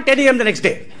start at 10 a.m. the next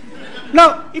day.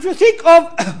 Now, if you think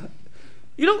of,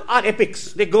 our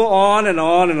epics, they go on and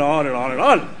on and on and on and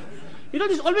on.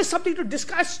 There's always something to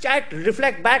discuss, chat,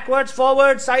 reflect backwards,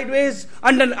 forwards, sideways,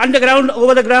 underground,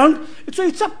 over the ground. So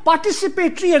it's a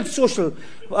participatory and social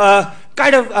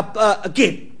kind of a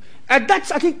game. And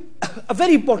that's, I think, a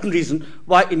very important reason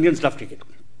why Indians love cricket.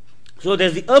 So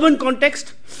there's the urban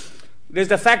context, there's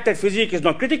the fact that physique is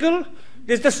not critical,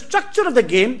 there's the structure of the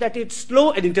game, that it's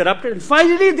slow and interrupted, and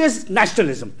finally there's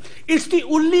nationalism. It's the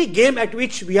only game at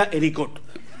which we are any good.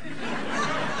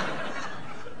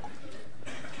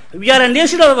 We are a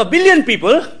nation of 1 billion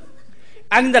people,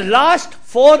 and in the last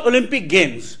 4 Olympic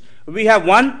Games, we have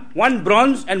won 1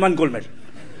 bronze and 1 gold medal.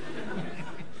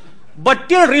 But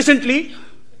till recently,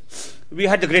 we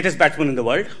had the greatest batsman in the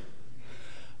world.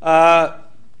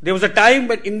 There was a time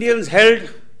when Indians held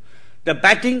the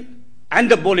batting and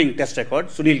the bowling test record,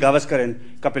 Sunil Gavaskar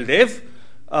and Kapil Dev.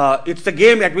 It's the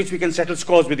game at which we can settle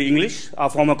scores with the English, our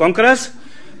former conquerors.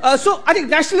 So I think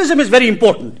nationalism is very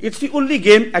important. It's the only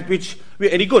game at which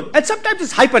we're any good. And sometimes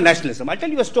it's hyper-nationalism. I'll tell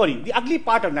you a story, the ugly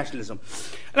part of nationalism.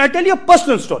 And I'll tell you a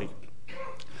personal story.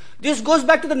 This goes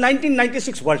back to the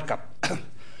 1996 World Cup.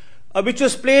 Which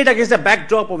was played against the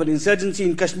backdrop of an insurgency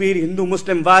in Kashmir,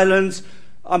 Hindu-Muslim violence,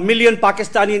 1 million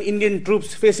Pakistani and Indian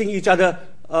troops facing each other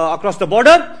across the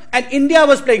border, and India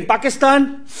was playing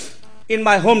Pakistan in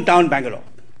my hometown, Bangalore.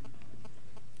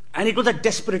 And it was a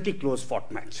desperately close fought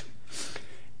match.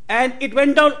 And it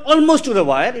went down almost to the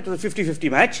wire. It was a 50-50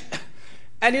 match.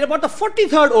 And in about the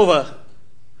 43rd over,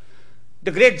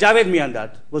 the great Javed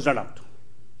Miandad was run out.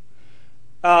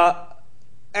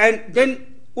 And then,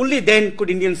 only then could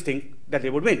Indians think that they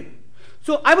would win.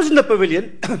 So I was in the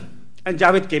pavilion and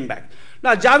Javed came back.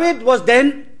 Now Javed was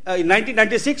then, in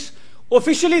 1996,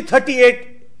 officially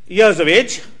 38 years of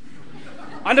age,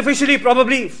 unofficially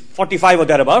probably 45 or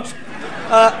thereabouts.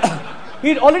 He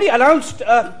had already announced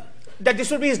that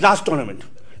this would be his last tournament.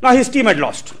 Now his team had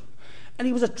lost. And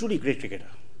he was a truly great cricketer.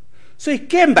 So he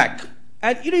came back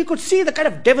and you could see the kind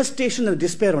of devastation and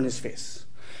despair on his face.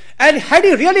 And had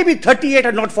he really been 38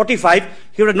 and not 45,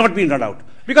 he would have not been run out.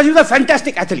 Because he was a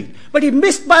fantastic athlete. But he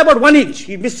missed by about 1 inch.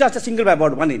 He missed just a single by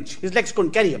about 1 inch. His legs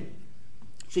couldn't carry him.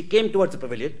 So he came towards the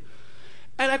pavilion.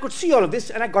 And I could see all of this,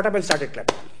 and I got up and started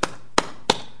clapping.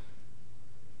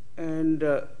 And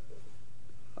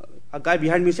a guy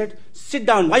behind me said, "Sit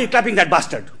down, why are you clapping that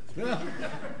bastard?"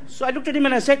 So I looked at him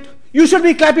and I said, "You should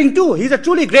be clapping too. He's a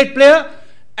truly great player,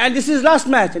 and this is his last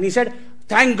match." And he said,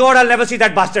 "Thank God I'll never see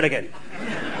that bastard again."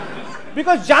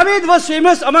 Because Javed was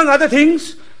famous, among other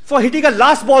things, for hitting a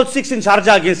last ball 6 in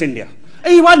Sharjah against India.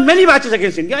 And he won many matches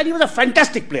against India, and he was a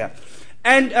fantastic player.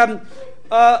 And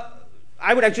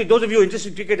I would actually, those of you interested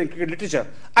in cricket and cricket literature,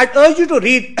 I'd urge you to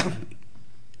read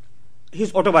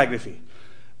his autobiography,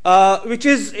 which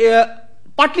is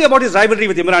partly about his rivalry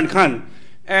with Imran Khan.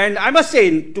 And I must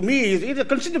say, to me, he's a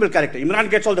considerable character. Imran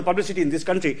gets all the publicity in this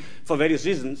country for various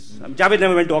reasons. Javed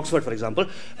never went to Oxford, for example.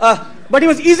 But he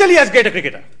was easily as great a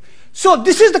cricketer. So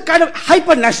this is the kind of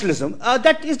hyper-nationalism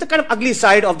that is the kind of ugly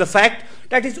side of the fact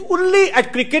that it's only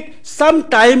at cricket,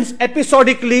 sometimes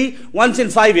episodically, once in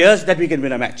 5 years, that we can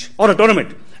win a match or a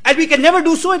tournament. And we can never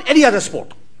do so in any other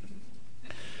sport.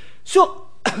 So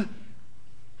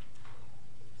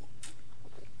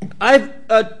I've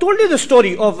told you the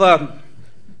story of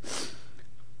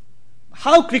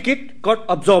how cricket got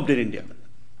absorbed in India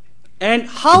and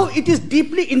how it is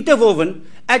deeply interwoven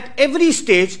at every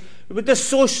stage with the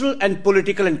social and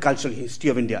political and cultural history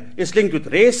of India. It's linked with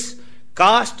race,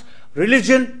 caste,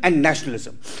 religion, and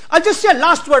nationalism. I'll just say a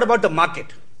last word about the market.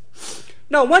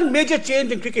 Now, one major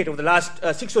change in cricket over the last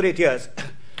 6 or 8 years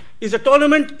is a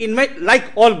tournament,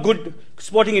 like all good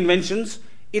sporting inventions,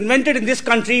 invented in this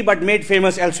country but made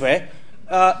famous elsewhere,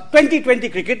 2020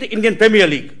 cricket, the Indian Premier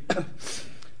League.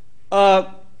 I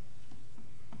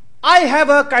have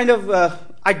a kind of,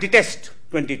 I detest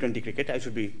 2020 cricket. I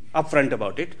should be upfront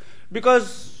about it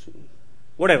because,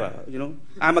 whatever,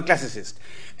 I'm a classicist.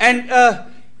 And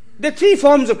there are three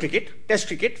forms of cricket: Test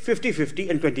cricket, 50-50,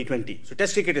 and 2020. So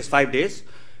Test cricket is 5 days.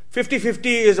 50-50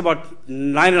 is about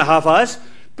 9.5 hours.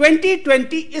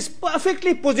 2020 is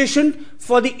perfectly positioned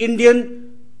for the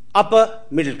Indian upper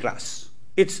middle class.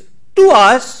 It's 2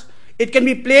 hours. It can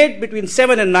be played between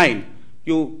 7 and 9.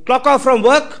 You clock off from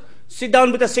work, sit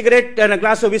down with a cigarette and a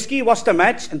glass of whiskey, watch the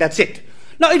match, and that's it.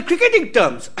 Now, in cricketing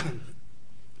terms,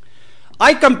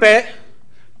 I compare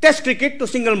Test cricket to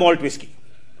single malt whiskey.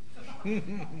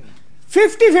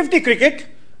 50-50 cricket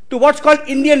to what's called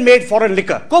Indian-made foreign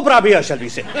liquor. Cobra beer, shall we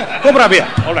say. Cobra beer,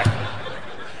 all right.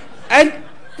 And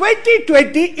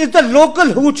 2020 is the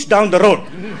local hooch down the road.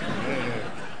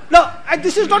 Now, and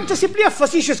this is not just simply a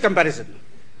facetious comparison.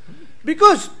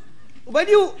 Because when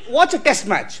you watch a test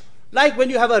match, like when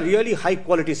you have a really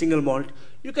high-quality single malt,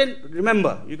 you can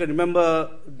remember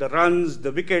the runs,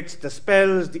 the wickets, the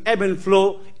spells, the ebb and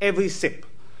flow, every sip.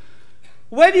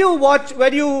 When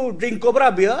you drink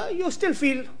Cobra beer, you still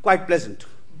feel quite pleasant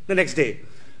the next day.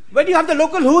 When you have the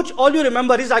local hooch, all you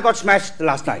remember is I got smashed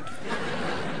last night.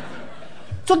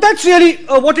 So that's really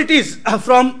what it is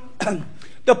from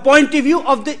the point of view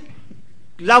of the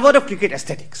lover of cricket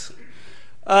aesthetics.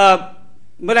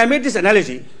 When I made this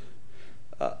analogy,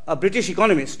 a British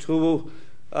economist who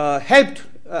helped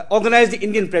organize the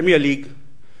Indian Premier League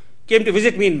came to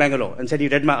visit me in Bangalore and said he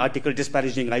read my article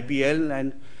disparaging IPL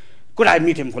and could I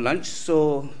meet him for lunch.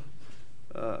 So,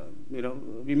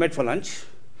 we met for lunch.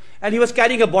 And he was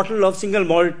carrying a bottle of single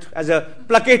malt as a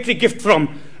placatory gift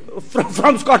from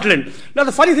Scotland. Now,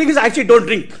 the funny thing is I actually don't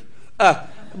drink.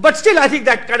 But still, I think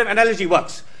that kind of analogy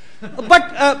works. But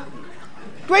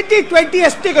 2020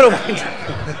 has taken over.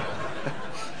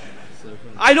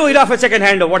 I know enough at second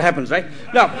hand of what happens, right?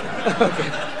 Now, okay.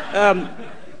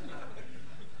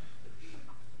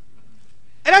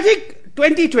 And I think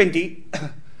 2020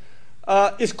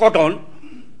 is caught on.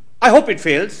 I hope it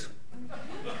fails.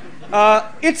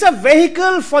 It's a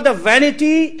vehicle for the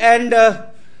vanity and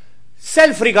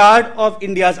self-regard of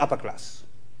India's upper class.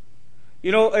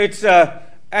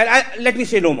 Let me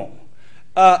say no more.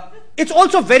 It's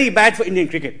also very bad for Indian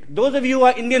cricket. Those of you who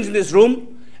are Indians in this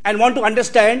room and want to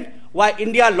understand why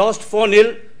India lost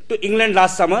 4-0 to England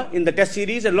last summer in the Test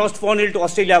series and lost 4-0 to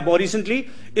Australia more recently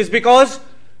is because,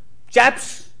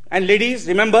 chaps and ladies,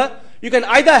 remember, you can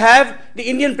either have the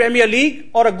Indian Premier League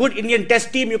or a good Indian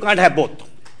Test team. You can't have both.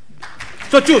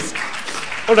 So choose.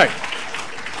 All right.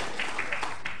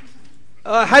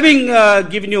 Having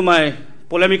given you my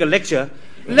polemical lecture,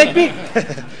 let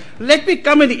me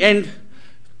come in the end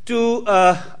to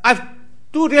I've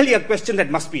two really a question that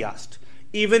must be asked,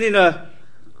 even in a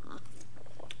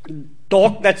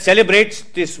talk that celebrates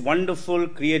this wonderful,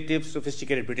 creative,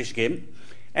 sophisticated British game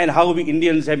and how we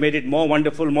Indians have made it more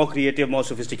wonderful, more creative, more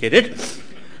sophisticated.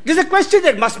 There's a question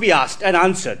that must be asked and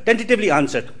answered, tentatively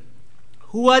answered.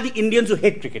 Who are the Indians who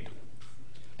hate cricket?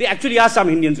 There actually are some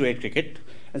Indians who hate cricket,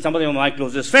 and some of them are my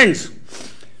closest friends.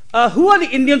 Who are the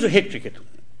Indians who hate cricket?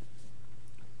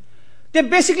 There are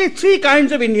basically three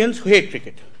kinds of Indians who hate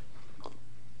cricket.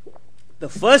 The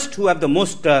first, who have the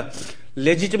most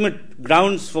legitimate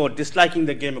grounds for disliking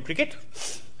the game of cricket,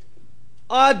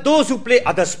 are those who play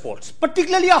other sports,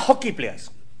 particularly are hockey players.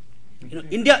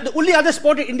 India, the only other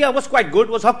sport in India was quite good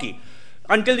was hockey,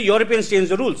 until the Europeans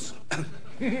changed the rules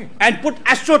and put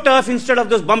AstroTurf instead of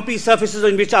those bumpy surfaces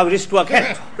on which our wrist work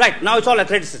helped. Right, now it's all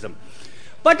athleticism.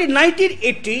 But in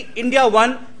 1980, India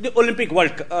won the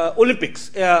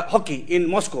Olympics hockey in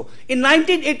Moscow. In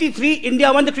 1983,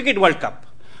 India won the Cricket World Cup.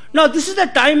 Now, this is the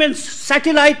time when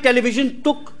satellite television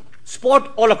took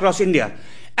sport all across India.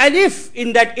 And if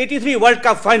in that 83 World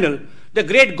Cup final, the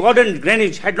great Gordon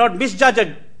Greenwich had not misjudged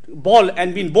a ball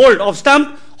and been bowled off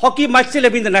stump, hockey might still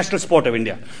have been the national sport of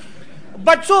India.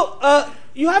 But so,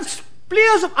 you have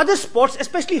players of other sports,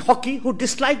 especially hockey, who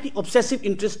dislike the obsessive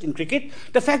interest in cricket,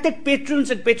 the fact that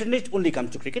patrons and patronage only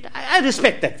comes to cricket. I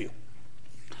respect that view.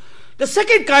 The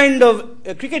second kind of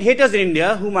cricket haters in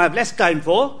India, whom I have less time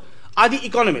for, are the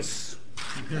economists,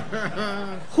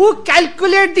 who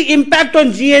calculate the impact on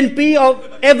GNP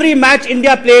of every match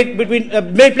India played between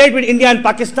India and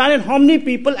Pakistan and how many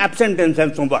people absent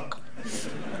themselves from work.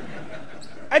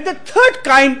 And the third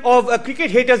kind of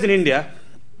cricket haters in India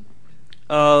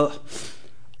are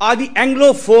the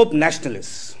Anglophobe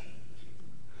nationalists.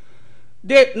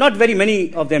 There are not very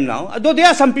many of them now, though there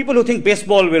are some people who think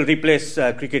baseball will replace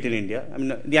cricket in India. I mean,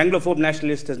 the Anglophobe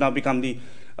nationalist has now become the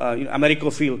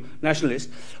Americophile nationalist.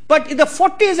 But in the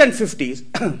 40s and 50s,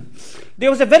 there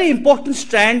was a very important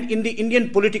strand in the Indian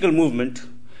political movement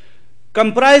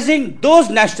comprising those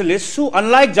nationalists who,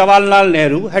 unlike Jawaharlal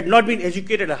Nehru, had not been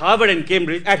educated at Harvard and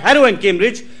Cambridge, at Harrow and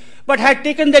Cambridge, but had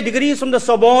taken their degrees from the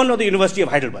Sorbonne or the University of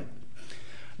Heidelberg.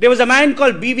 There was a man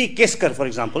called B.V. Keskar, for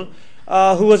example,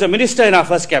 who was a minister in our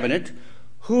first cabinet,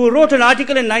 who wrote an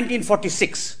article in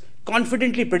 1946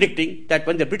 confidently predicting that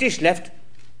when the British left,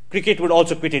 cricket would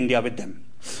also quit India with them.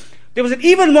 There was an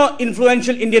even more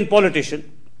influential Indian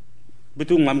politician, with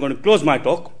whom I'm going to close my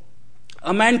talk,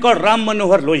 a man called Ram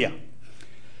Manohar Lohia,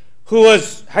 who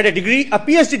had a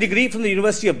PhD degree from the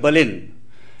University of Berlin,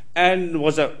 and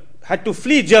had to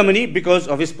flee Germany because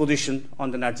of his position on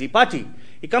the Nazi party.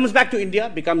 He comes back to India,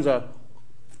 becomes a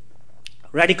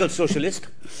radical socialist,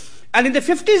 and in the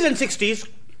 50s and 60s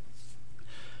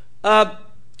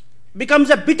becomes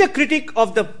a bitter critic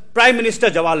of the Prime Minister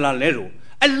Jawaharlal Nehru.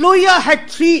 And Lohia had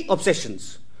three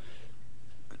obsessions: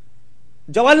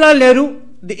 Jawaharlal Nehru,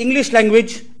 the English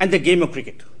language, and the game of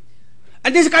cricket.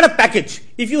 And this is a kind of package.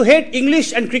 If you hate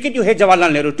English and cricket, you hate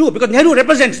Jawaharlal Nehru too, because Nehru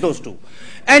represents those two.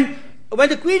 And when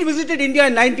the Queen visited India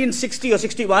in 1960 or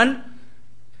 61,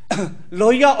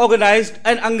 Lohia organized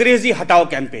an Angrezi Hatao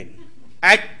campaign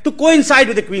to coincide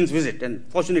with the Queen's visit, and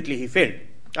fortunately he failed.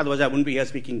 Otherwise I wouldn't be here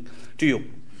speaking to you.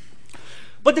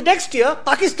 But the next year,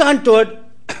 Pakistan toured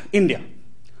India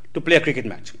to play a cricket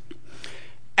match.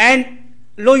 And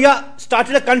Lohia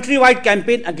started a countrywide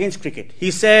campaign against cricket. He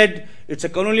said, it's a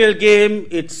colonial game,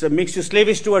 it makes you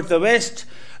slavish towards the West,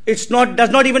 does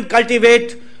not even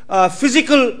cultivate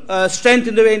physical strength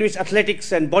in the way in which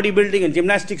athletics and bodybuilding and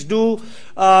gymnastics do.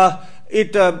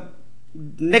 It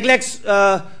neglects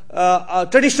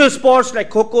traditional sports like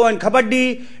kho-kho and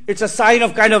kabaddi. It's a sign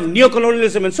of kind of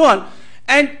neo-colonialism and so on.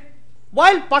 And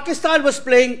while Pakistan was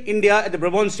playing India at the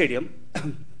Brabant Stadium,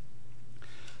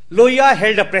 Lohia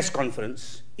held a press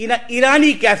conference in an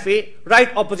Irani cafe right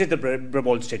opposite the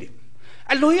Brabant Stadium.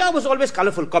 And Lohia was always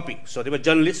colourful copy, so there were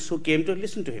journalists who came to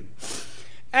listen to him.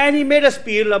 And he made a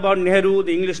spiel about Nehru,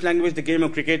 the English language, the game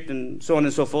of cricket, and so on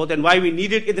and so forth, and why we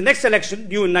needed, in the next election,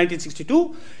 due in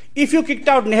 1962, if you kicked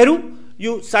out Nehru,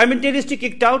 you simultaneously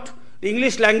kicked out the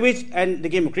English language and the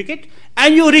game of cricket,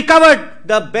 and you recovered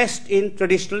the best in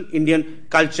traditional Indian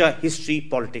culture, history,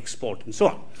 politics, sport, and so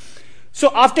on.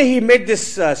 So after he made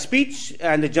this speech,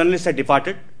 and the journalists had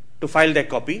departed to file their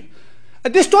copy,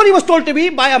 this story was told to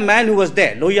me by a man who was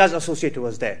there, Lohia's associate who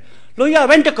was there. Lohia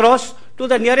went across to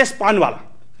the nearest panwala,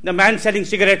 the man selling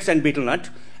cigarettes and betel nut,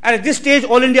 and at this stage,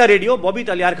 All India Radio, Bobby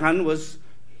Talyar Khan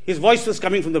his voice was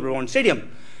coming from the Brabant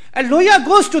Stadium. And Lohia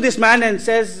goes to this man and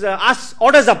says,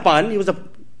 orders a pan. He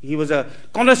was a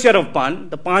connoisseur of pan.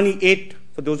 The pan he ate,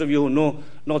 for those of you who know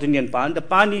North Indian pan, the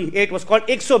pan he ate was called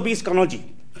 120 kanoji,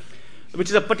 which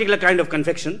is a particular kind of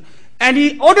confection. And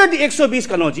he ordered the 120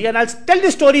 kanoji, and I'll tell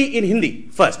the story in Hindi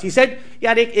first. He said,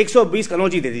 yaar, ek 120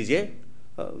 kanoji de dijiye,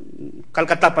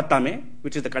 Calcutta patta mein,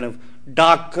 which is the kind of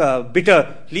dark,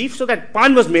 bitter leaf. So that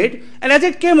pan was made, and as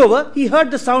it came over, he heard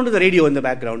the sound of the radio in the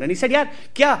background, and he said, yaar,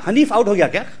 kya Hanif out ho gaya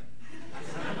kya?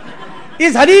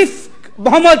 Is Hanif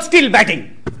Muhammad still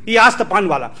batting? He asked the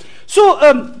panwala. So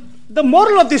the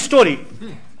moral of this story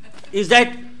is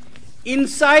that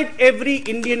inside every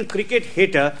Indian cricket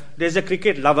hater, there's a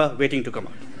cricket lover waiting to come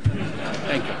out.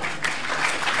 Thank you.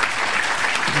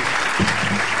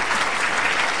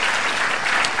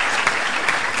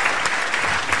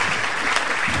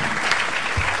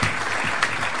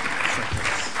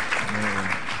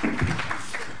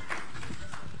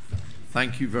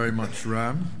 Thank you very much,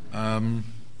 Ram.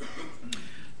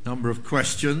 Number of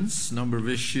questions, number of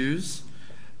issues.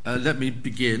 Let me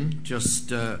begin.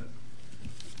 Just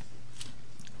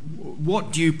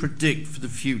what do you predict for the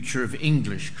future of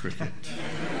English cricket?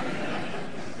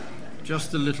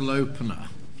 Just a little opener.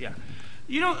 Yeah.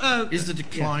 Is the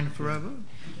decline forever?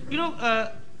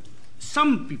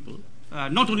 Some people,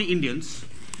 not only Indians,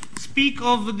 speak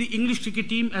of the English cricket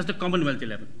team as the Commonwealth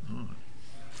 11.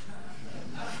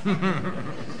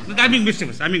 I'm being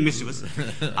mischievous.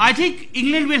 I think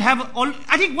England will have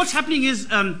I think what's happening is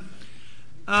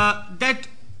that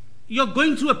you're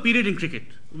going through a period in cricket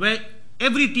where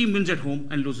every team wins at home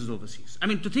and loses overseas. I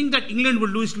mean, to think that England would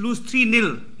lose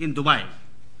 3-0 in Dubai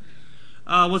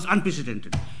was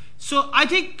unprecedented. So I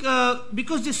think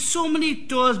because there's so many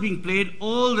tours being played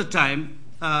all the time,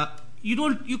 all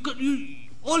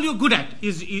you're good at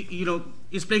is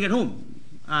playing at home.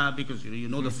 Because you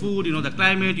know the food, you know the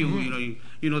climate, you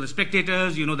know the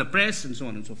spectators, you know the press, and so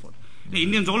on and so forth. The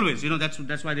Indians always,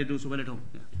 that's why they do so well at home.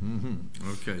 Yeah. Mm-hmm.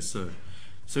 Okay, so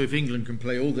if England can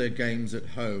play all their games at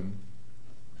home,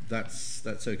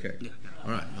 That's okay. Yeah.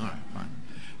 All right, fine.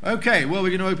 Okay, well,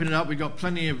 we're going to open it up. We've got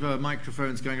plenty of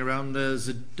microphones going around.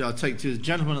 I'll take two, the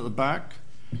gentleman at the back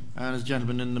and there's a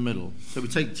gentleman in the middle. So we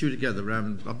take two together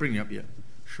round. I'll bring you up, yeah.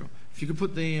 Sure. If you could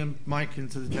put the mic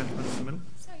into the gentleman in the middle.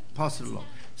 Pass it along.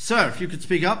 Sir, if you could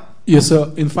speak up. Yes,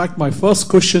 sir. In fact, my first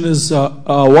question is,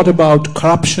 what about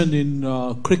corruption in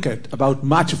cricket, about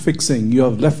match fixing? You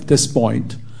have left this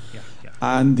point. Yeah.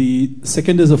 And the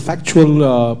second is a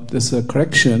factual, there's a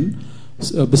correction.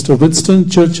 Mr. Winston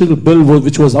Churchill bill,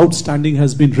 which was outstanding,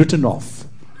 has been written off.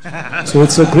 So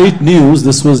it's a great news.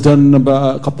 This was done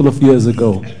about a couple of years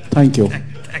ago. Thank you.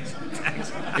 Thanks.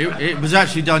 It was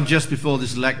actually done just before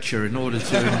this lecture in order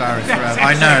to embarrass Ram.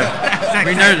 I know.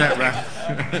 We know that, Ram.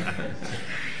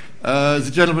 There's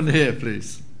a gentleman here,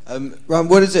 please. Ram,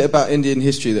 what is it about Indian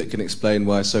history that can explain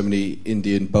why so many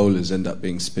Indian bowlers end up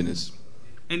being spinners?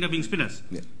 End up being spinners?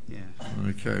 Yeah.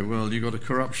 Okay, well, you got a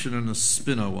corruption and a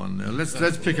spinner one there.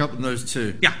 Let's pick up on those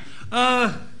two. Yeah.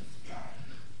 I'll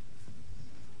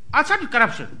start with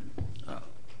corruption.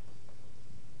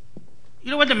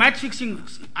 When the match fixing,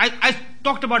 I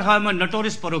talked about how I'm a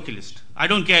notorious parochialist. I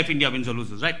don't care if India wins or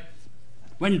loses, right?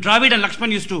 When Dravid and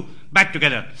Lakshman used to bat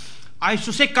together, I used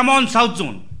to say, "Come on, South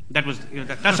Zone." That was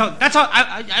that's how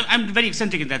I'm very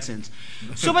eccentric in that sense.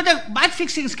 So when the match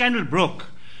fixing scandal broke,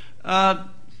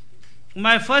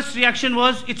 my first reaction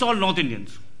was, it's all North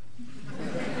Indians.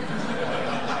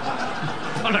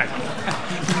 All right.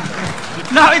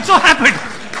 Now it so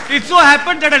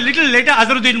happened that a little later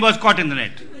Azharuddin was caught in the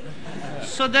net.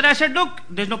 So then I said, look,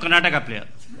 there's no Karnataka player.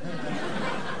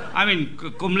 I mean,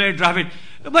 Kumble, Dravid.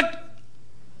 But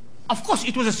of course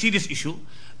it was a serious issue.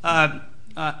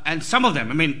 And some of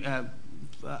them,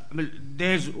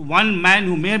 there's one man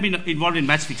who may have been involved in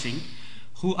match fixing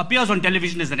who appears on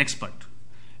television as an expert.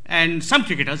 And some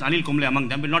cricketers, Anil Kumble among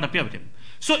them, will not appear with him.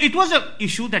 So it was an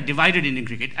issue that divided Indian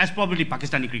cricket, as probably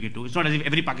Pakistani cricket too. It's not as if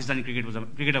every Pakistani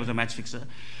cricketer was a match fixer.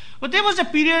 But there was a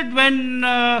period when,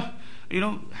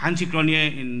 Hansi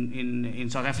Cronje in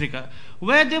South Africa,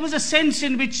 where there was a sense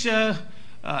in which,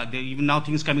 even now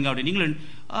things coming out in England,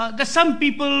 that some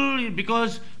people,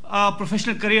 because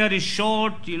professional career is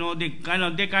short, they kind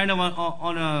of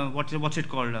on a, what's it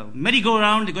called, a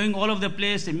merry-go-round, they're going all over the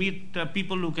place, they meet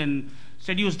people who can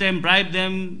seduce them, bribe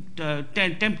them,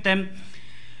 tempt them.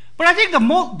 But I think the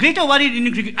greater worry in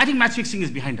Indian cricket, I think match fixing is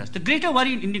behind us. The greater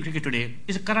worry in Indian cricket today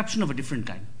is a corruption of a different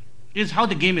kind. It is how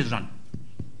the game is run.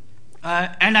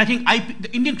 And I think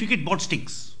the Indian cricket board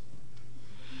stinks.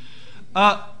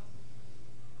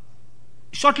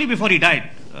 Shortly before he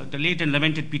died, the late and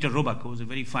lamented Peter Roebuck, who was a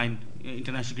very fine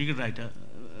international cricket writer,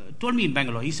 told me in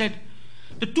Bangalore, he said,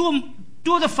 the two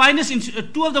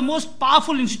of the most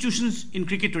powerful institutions in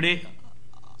cricket today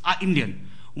are Indian.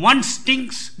 One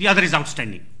stinks, the other is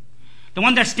outstanding. The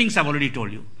one that stinks, I've already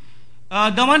told you.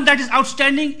 The one that is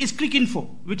outstanding is Cricinfo,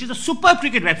 which is a superb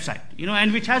cricket website,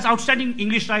 and which has outstanding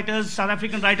English writers, South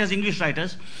African writers, English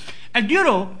writers. And do you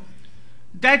know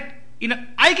that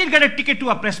I can get a ticket to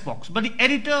a press box, but the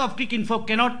editor of Cricinfo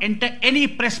cannot enter any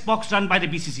press box run by the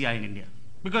BCCI in India,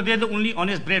 because they're the only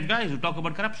honest, brave guys who talk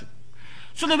about corruption.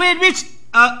 So the way in which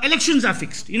elections are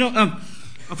fixed,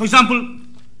 for example,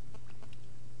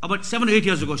 about 7 or 8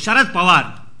 years ago, Sharad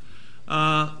Pawar,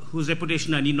 whose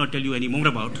reputation I need not tell you any more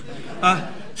about,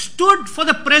 stood for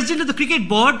the president of the cricket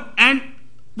board and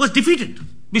was defeated,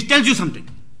 which tells you something.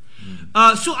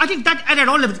 So I think that at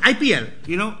all levels, IPL,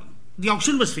 the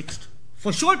auction was fixed.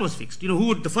 For sure it was fixed. Who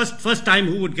would, the first time,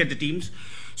 who would get the teams.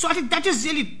 So I think that is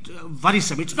really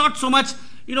worrisome. It's not so much,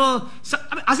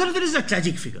 Azharuddin is a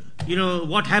tragic figure.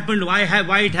 What happened, why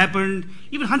it happened.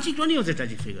 Even Hansi Cronje was a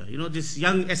tragic figure. This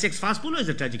young Essex fast bowler is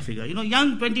a tragic figure.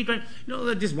 Young 20,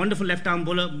 this wonderful left-arm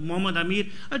bowler, Mohammad Amir.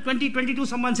 2022,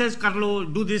 someone says, Carlo,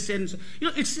 do this. And,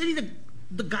 it's really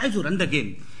the guys who run the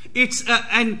game. It's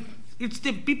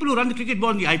the people who run the cricket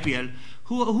board in the IPL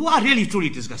who are really, truly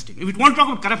disgusting. If you want to talk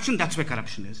about corruption, that's where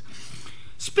corruption is.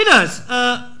 Spinners,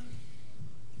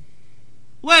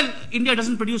 India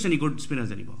doesn't produce any good spinners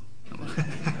anymore.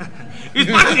 It's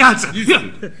part of the answer.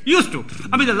 Used to.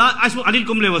 I suppose Anil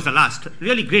Kumble was the last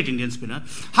really great Indian spinner.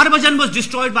 Harbhajan was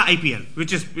destroyed by IPL,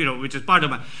 which is part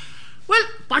of my. Well,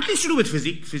 partly it's to do with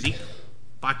physique.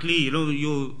 Partly,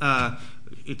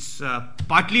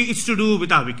 partly it's to do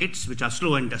with our wickets, which are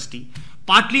slow and dusty.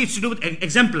 Partly it's to do with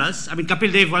exemplars.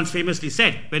 Kapil Dev once famously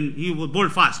said, when he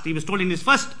bowled fast, he was told in his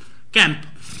first camp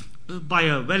by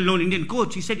a well-known Indian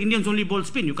coach, he said, Indians only bowl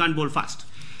spin, you can't bowl fast.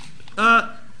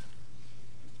 But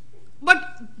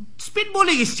spin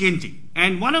bowling is changing.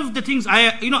 And one of the things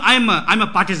I'm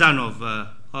a partisan of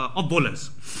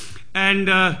bowlers. And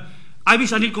I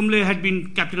wish Anil Kumble had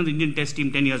been captain of the Indian Test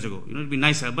team 10 years ago. It'd be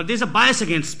nicer. But there's a bias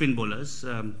against spin bowlers.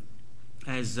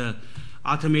 As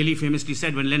Arthur Maley famously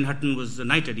said when Len Hutton was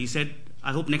knighted, he said,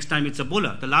 I hope next time it's a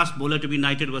bowler. The last bowler to be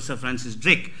knighted was Sir Francis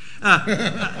Drake. So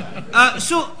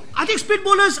I think spin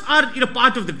bowlers are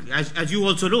part of the, as you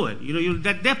also know,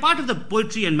 that they're part of the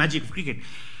poetry and magic of cricket.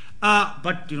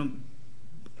 But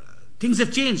things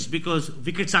have changed because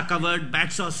wickets are covered,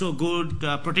 bats are so good,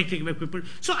 protecting equipment.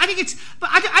 So I think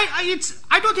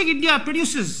I don't think India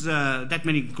produces that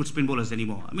many good spin bowlers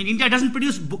anymore. I mean, India doesn't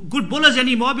produce good bowlers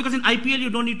anymore because in IPL you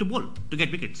don't need to bowl to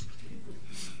get wickets.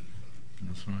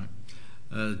 That's right.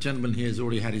 The gentleman here has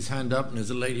already had his hand up, and there's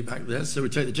a lady back there. So we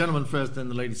take the gentleman first, then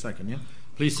the lady second, yeah?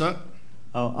 Please, sir.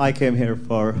 Oh, I came here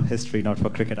for history, not for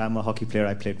cricket. I'm a hockey player.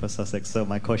 I played for Sussex, so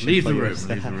my question Leave for the you room, is...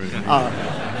 leave the room.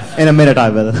 In a minute I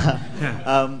will.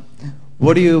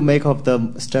 What do you make of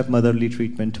the stepmotherly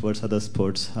treatment towards other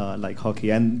sports like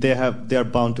hockey? And they are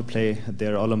bound to play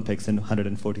their Olympics in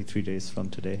 143 days from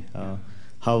today.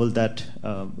 How will that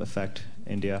affect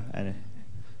India and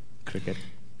cricket?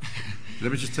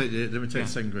 Let me take the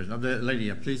second question. The lady,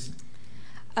 yeah, please.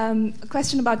 A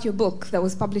question about your book that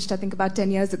was published, I think, about 10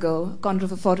 years ago, Corner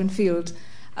of a Foreign Field.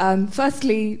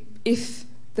 Firstly, if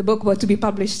the book were to be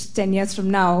published 10 years from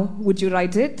now, would you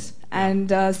write it? And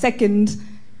second,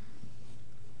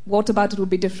 what about it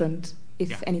would be different,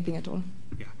 if anything at all?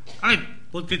 Yeah, I mean,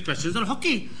 both great questions. On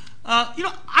hockey,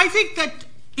 I think that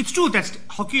it's true that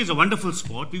hockey is a wonderful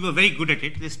sport. We were very good at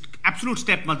it. There's absolute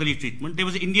stepmotherly treatment. There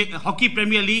was an Indian Hockey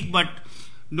Premier League, but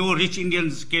no rich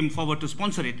Indians came forward to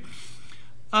sponsor it.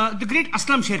 The great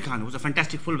Aslam Sher Khan, who was a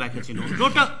fantastic fullback, as you know,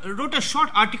 wrote a short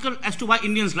article as to why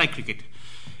Indians like cricket.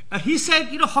 He said,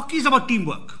 hockey is about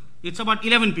teamwork. It's about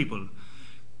 11 people.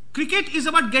 Cricket is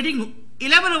about getting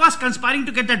 11 of us conspiring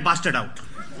to get that bastard out.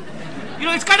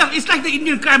 It's like the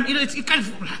Indian crime. It's kind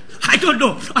of, I don't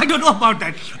know about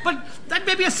that. But that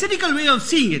may be a cynical way of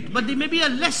seeing it. But there may be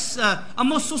a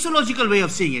more sociological way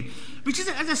of seeing it. Which is,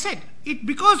 as I said,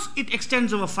 because it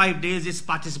extends over 5 days, it's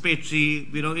participatory,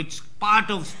 it's part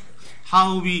of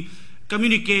how we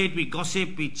communicate, we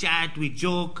gossip, we chat, we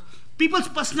joke. People's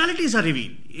personalities are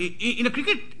revealed in a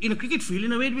cricket field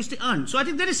in a way in which they earn. So I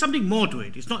think there is something more to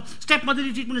it. It's not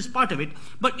stepmotherly treatment is part of it,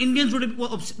 but Indians would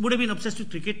have been obsessed with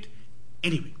cricket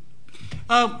anyway.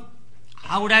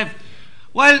 How would I have?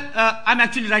 Well, I'm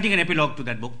actually writing an epilogue to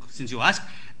that book, since you asked.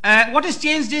 What has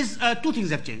changed is two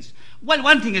things have changed. Well,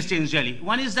 one thing has changed really.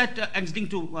 One is that, and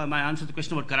linked to my answer to the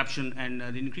question about corruption and the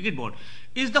Indian Cricket Board,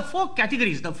 is the four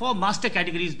master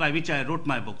categories by which I wrote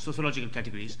my book, sociological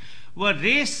categories, were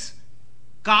race,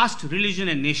 caste, religion,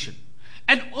 and nation.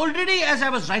 And already as I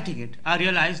was writing it, I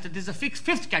realized that there's a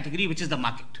fifth category, which is the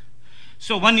market.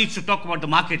 So one needs to talk about the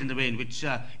market in the way in which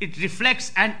it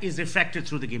reflects and is refracted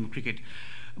through the game of cricket.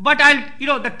 But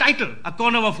the title, A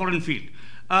Corner of a Foreign Field,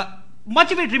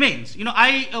 much of it remains.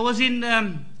 I was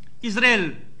in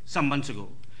Israel some months ago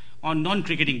on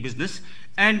non-cricketing business,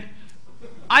 and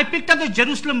I picked up the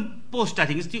Jerusalem Post, I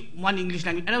think it's the one English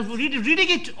language, and I was reading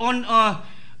it on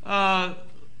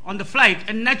the flight,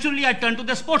 and naturally I turned to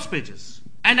the sports pages,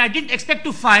 and I didn't expect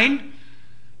to find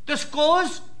the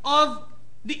scores of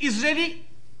the Israeli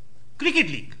Cricket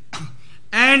League.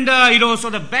 And,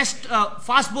 so the best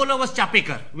fast bowler was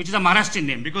Chapekar, which is a Maharashtrian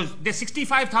name, because there's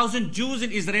 65,000 Jews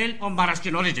in Israel of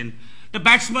Maharashtrian origin. The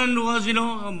batsman was,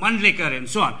 Mandlekar and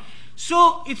so on.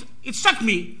 So it struck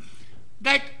me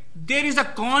that there is a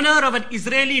corner of an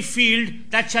Israeli field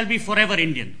that shall be forever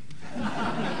Indian.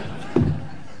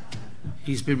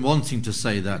 He's been wanting to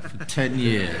say that for 10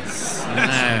 years.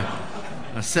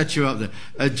 I set you up there.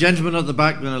 A gentleman at the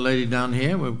back, then a lady down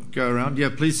here. We'll go around. Yeah,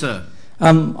 please, sir.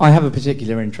 I have a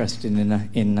particular interest in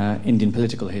Indian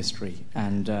political history,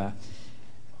 and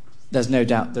there's no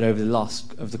doubt that over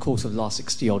the course of the last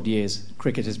 60-odd years,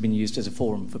 cricket has been used as a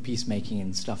forum for peacemaking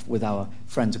and stuff with our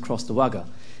friends across the Wagga.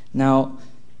 Now,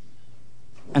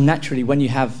 and naturally, when you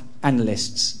have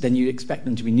analysts, then you expect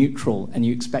them to be neutral, and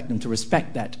you expect them to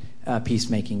respect that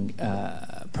peacemaking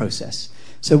process.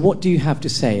 So what do you have to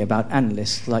say about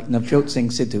analysts like Navjot Singh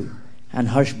Sidhu and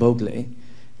Harsh Bogle,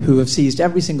 who have seized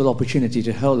every single opportunity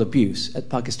to hurl abuse at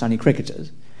Pakistani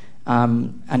cricketers?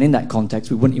 And in that context,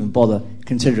 we wouldn't even bother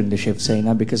considering the Shiv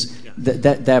Sena because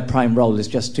their prime role is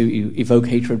just to evoke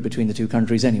hatred between the two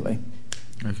countries anyway.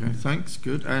 Okay, thanks.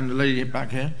 Good. And the lady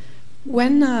back here.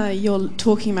 When you're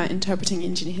talking about interpreting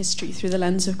Indian history through the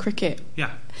lens of cricket,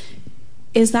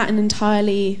 is that an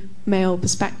entirely male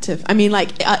perspective? I mean,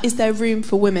 is there room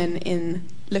for women in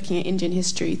looking at Indian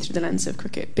history through the lens of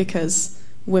cricket? Because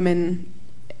women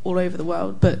all over the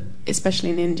world, but especially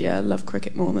in India, love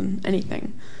cricket more than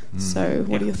anything. So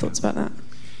what are your thoughts about that?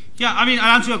 Yeah, I mean,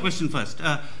 I'll answer your question first.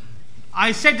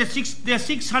 I said that there are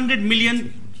 600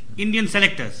 million Indian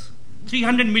selectors.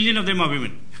 300 million of them are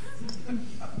women.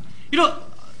 You know,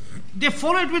 they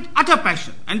follow it with utter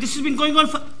passion. And this has been going on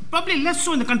for probably less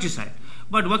so in the countryside,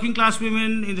 but working class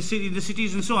women in the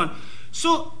cities and so on.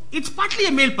 So it's partly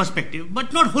a male perspective,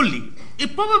 but not wholly.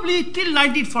 It probably till the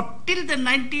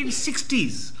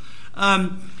 1960s,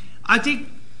 I think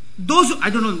I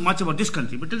don't know much about this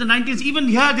country, but till the 19th, even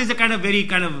here there's a very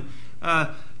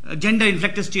gender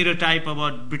inflected stereotype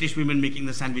about British women making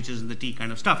the sandwiches and the tea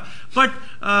kind of stuff. But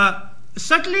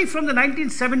certainly from the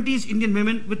 1970s, Indian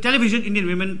women, with television, Indian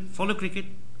women follow cricket,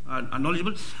 are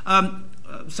knowledgeable.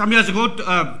 Some years ago,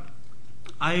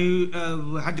 I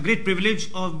had the great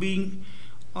privilege of being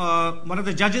one of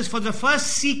the judges for the first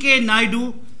C.K.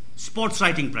 Naidu Sports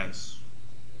Writing Prize.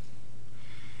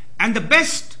 And the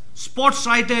best sports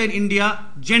writer in India,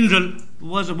 general,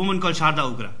 was a woman called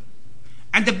Sharda Ugra.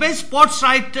 And the best sports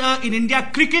writer in India,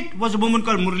 cricket, was a woman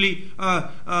called Murli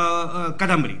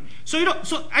Kadambari. So, you know,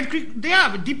 they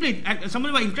are deeply, and some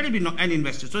of them are incredibly an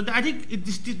investors. So I think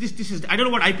this is, I don't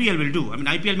know what IPL will do. I mean,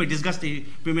 IPL may disgust the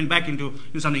women back into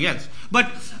something else. But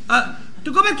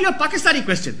to go back to your Pakistani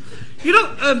question, you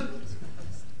know,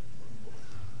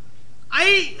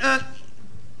 I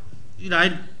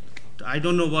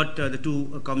don't know what the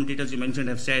two commentators you mentioned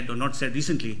have said or not said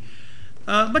recently.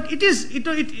 But it's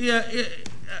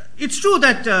true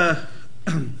that the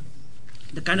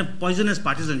kind of poisonous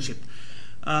partisanship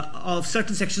of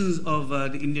certain sections of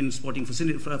the Indian sporting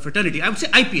fraternity, I would say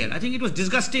IPL. I think it was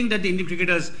disgusting that the Indian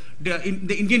cricketers, the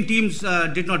Indian teams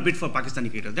did not bid for Pakistani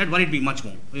cricketers. That worried me much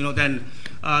more, you know, than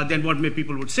what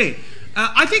people would say.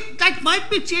 I think that might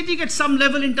be changing at some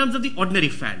level in terms of the ordinary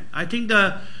fan. I think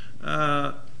when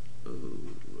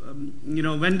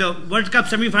the World Cup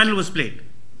semi-final was played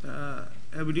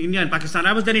between India and Pakistan,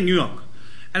 I was there in New York,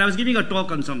 and I was giving a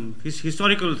talk on some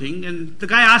historical thing, and the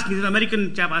guy asked me, the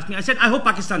American chap asked me, I said, I hope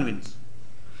Pakistan wins.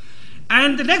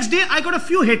 And the next day, I got a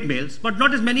few hate mails, but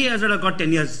not as many as I got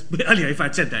 10 years earlier, if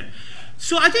I'd said that.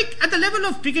 So I think at the level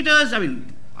of cricketers, I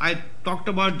mean, I talked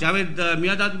about Javed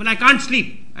Miandad, when I can't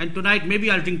sleep, and tonight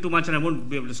maybe I'll drink too much and I won't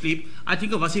be able to sleep, I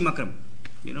think of Wasim Akram,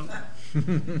 you know.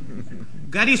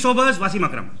 Gary Sobers, Wasim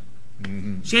Akram.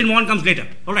 Mm-hmm. Shane Warne comes later.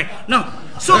 All right. Now,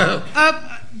 so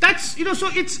that's, you know,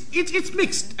 so it's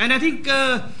mixed, and I think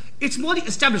it's more the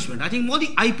establishment. I think more the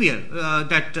IPL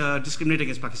that discriminate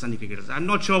against Pakistani cricketers. I'm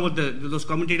not sure what those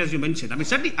commentators you mentioned. I mean,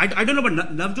 certainly, I don't know, but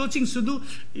Navjot Singh Sidhu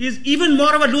is even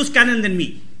more of a loose cannon than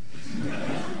me.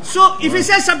 So if he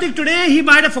says something today, he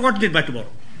might have forgotten it by tomorrow.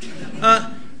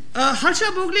 Harsha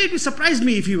Bhogle, it would surprise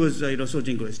me if he was, so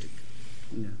jingoistic.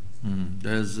 Yeah.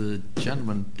 There's a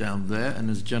gentleman down there, and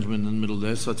there's a gentleman in the middle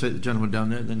there. So I'll take the gentleman down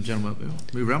there, then the gentleman up there.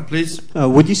 Move around, please.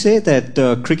 Would you say that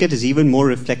cricket is even more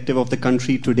reflective of the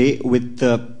country today with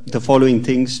the following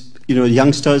things? You know,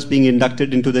 youngsters being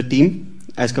inducted into the team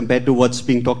as compared to what's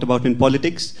being talked about in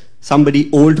politics.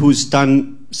 Somebody old who's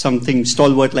done something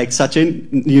stalwart like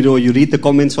Sachin. You know, you read the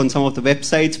comments on some of the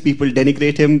websites. People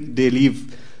denigrate him. They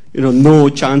leave, no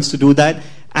chance to do that.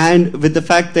 And with the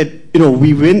fact that,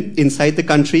 we win inside the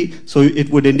country, so it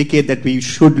would indicate that we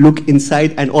should look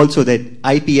inside, and also that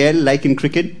IPL, like in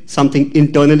cricket, something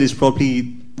internal is probably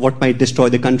what might destroy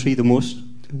the country the most.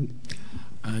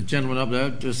 Gentleman up there,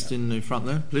 just in the front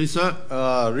there. Please, sir.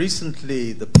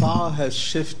 Recently, the power has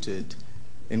shifted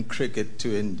in cricket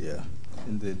to India,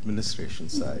 in the administration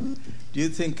side. Do you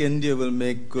think India will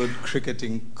make good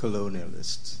cricketing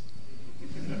colonialists?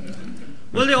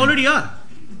 Well, they already are.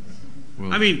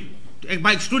 I mean,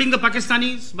 by excluding the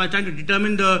Pakistanis, by trying to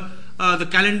determine the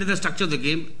calendar, the structure of the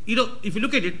game. If you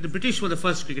look at it, the British were the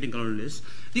first cricketing colonialists.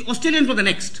 The Australians were the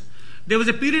next. There was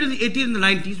a period in the 80s and the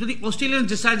 90s where the Australians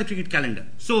decided the cricket calendar.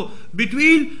 So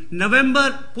between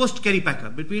November, post-Kerry Packer,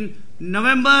 between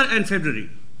November and February,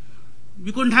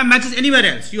 you couldn't have matches anywhere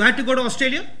else. You had to go to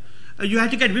Australia. You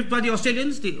had to get whipped by the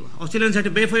Australians. The Australians had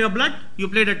to pay for your blood. You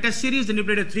played a test series, then you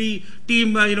played a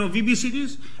 3-team, VB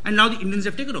series, and now the Indians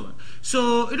have taken over.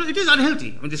 So, it is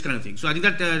unhealthy, this kind of thing. So I think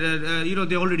that,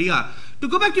 they already are. To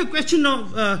go back to your question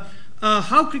of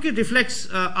how cricket reflects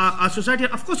our society,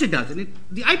 of course it does. And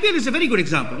the IPL is a very good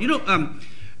example.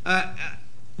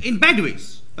 In bad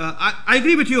ways. I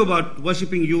agree with you about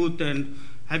worshipping youth and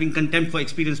having contempt for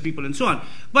experienced people and so on.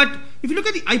 But if you look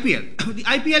at the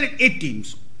IPL had 8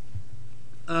 teams.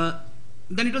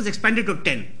 Then it was expanded to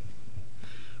 10.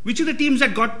 Which of the teams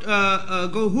that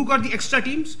who got the extra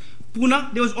teams?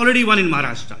 Pune, there was already one in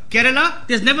Maharashtra. Kerala,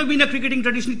 there's never been a cricketing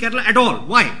tradition in Kerala at all.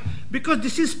 Why? Because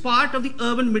this is part of the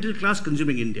urban middle class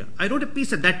consuming India. I wrote a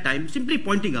piece at that time simply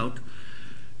pointing out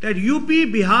that UP,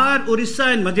 Bihar, Orissa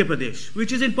and Madhya Pradesh,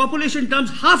 which is in population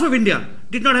terms half of India,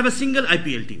 did not have a single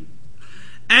IPL team.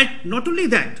 And not only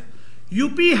that,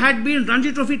 UP had been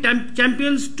Ranji Trophy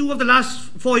champions 2 of the last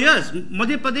 4 years.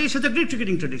 Madhya Pradesh has a great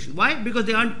cricketing tradition. Why? Because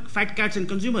they aren't fat cats and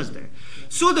consumers there.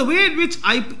 So the way in which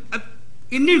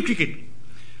Indian cricket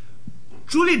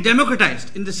truly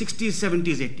democratized in the 60s,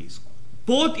 70s, 80s,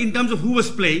 both in terms of who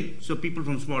was playing, so people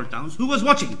from small towns, who was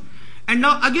watching. And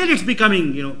now again it's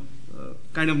becoming,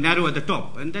 kind of narrow at the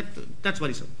top, and that's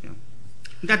worrisome. Yeah.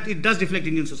 That it does reflect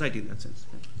Indian society in that sense.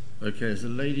 Okay, there's a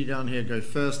lady down here go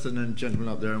first, and then gentleman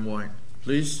up there in white,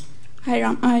 please. Hi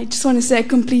Ram, I just want to say I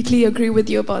completely agree with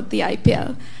you about the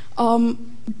IPL.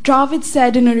 Dravid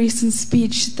said in a recent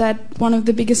speech that one of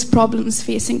the biggest problems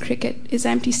facing cricket is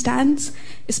empty stands,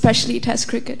 especially Test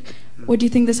cricket. What do you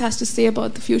think this has to say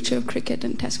about the future of cricket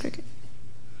and Test cricket?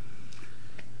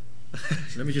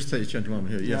 Let me just take this gentleman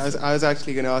here. Yes. I was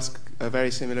actually going to ask a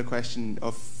very similar question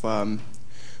of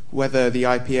whether the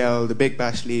IPL, the Big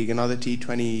Bash League, and other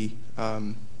T20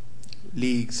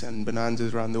 leagues and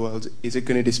bonanzas around the world, is it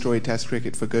going to destroy Test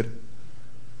cricket for good?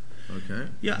 Okay.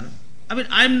 Yeah. I mean,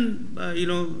 I'm,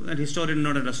 an historian,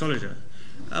 not an astrologer.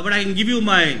 But I can give you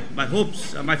my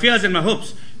hopes, my fears and my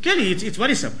hopes. Clearly, it's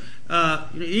worrisome.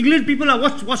 England people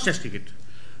watch Test cricket.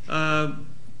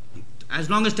 As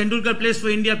long as Tendulkar plays for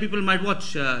India, people might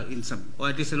watch in some, or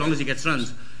at least as long as he gets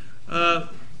runs.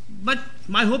 But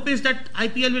my hope is that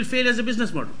IPL will fail as a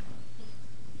business model.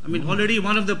 I mean, already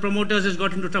one of the promoters has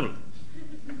got into trouble.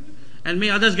 And may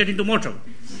others get into more trouble.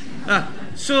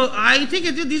 So I think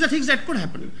these are things that could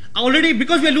happen. Already,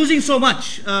 because we are losing so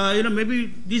much,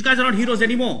 maybe these guys are not heroes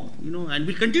anymore, and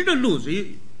we'll continue to lose.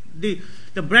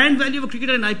 The brand value of a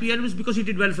cricketer in IPL was because he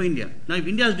did well for India. Now, if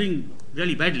India is doing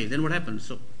really badly, then what happens?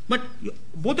 So, but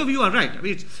both of you are right. I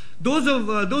mean, it's those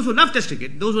who love Test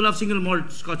cricket, those who love single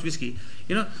malt Scotch whiskey,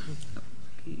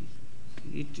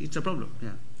 it's a problem.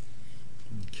 Yeah.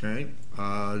 Okay.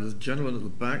 There's a gentleman at the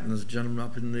back, and there's a gentleman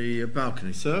up in the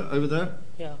balcony. Sir, over there.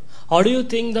 Yeah. How do you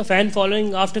think the fan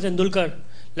following after Tendulkar?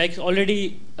 Like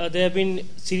already there have been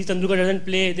series Tendulkar doesn't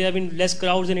play. There have been less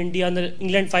crowds in India in the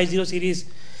England 5-0 series.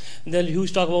 There's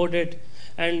huge talk about it.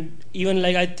 And even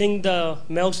I think the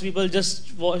most people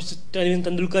just watch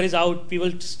Tendulkar is out.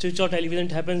 People switch off television.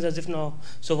 It happens as if now.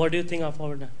 So what do you think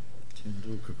about that?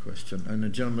 Tendulkar question. And the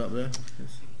gentleman up there.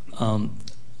 Yes.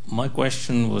 My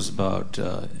question was about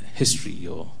history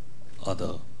or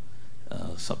other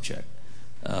subject.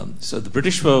 So the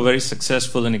British were very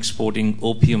successful in exporting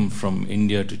opium from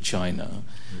India to China.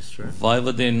 That's true. Why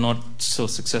were they not so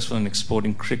successful in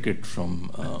exporting cricket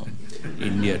from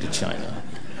India to China?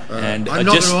 And I'm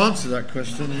not going to answer that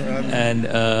question.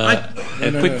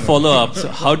 A quick follow-up. So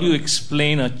how do you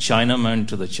explain a Chinaman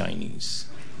to the Chinese?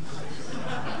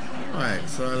 Right,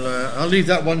 so I'll leave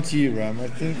that one to you, Ram. I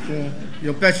think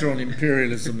you're better on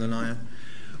imperialism than I am.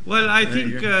 Well, I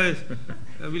think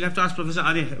we'll have to ask Professor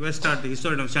Arne Westart, the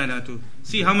historian of China, to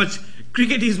see how much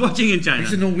cricket he's watching in China.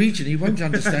 He's a Norwegian. He won't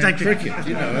understand cricket.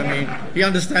 He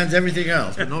understands everything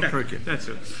else, but not cricket. That's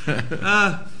true.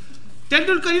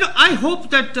 Tendulkar, I hope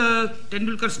that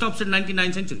Tendulkar stops at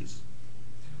 99 centuries.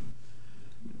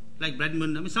 Like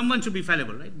Bradman, I mean, someone should be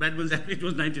fallible, right? Bradman's average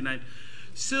was 99.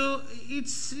 So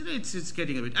it's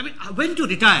getting a bit. I mean, when to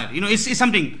retire? It's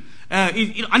something.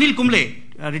 Anil Kumble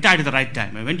retired at the right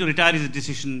time. When to retire is a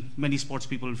decision many sports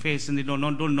people face, and they don't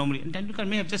normally. And Tendulkar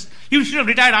may have he should have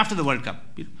retired after the World Cup.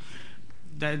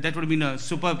 That would have been a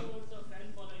superb.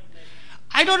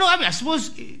 I don't know. I mean, I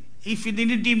suppose if the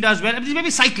Indian team does well, it may be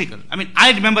cyclical. I mean,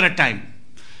 I remember a time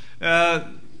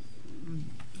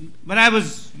when I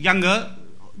was younger.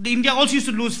 India also used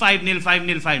to lose 5-0,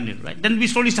 5-0, 5-0, right? Then we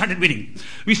slowly started winning.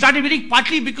 We started winning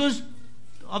partly because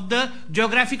of the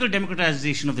geographical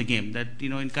democratization of the game, that,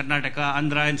 in Karnataka,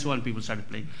 Andhra, and so on, people started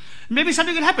playing. Maybe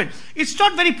something will happen. It's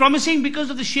not very promising because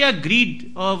of the sheer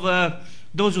greed of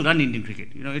those who run Indian cricket.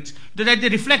 It's that they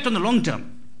reflect on the long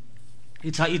term.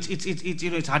 It's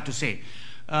hard to say.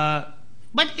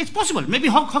 But it's possible. Maybe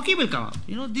hockey will come up.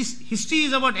 This history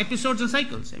is about episodes and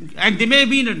cycles. And there may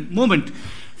be a moment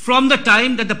from the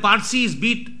time that the Parsis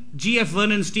beat G.F.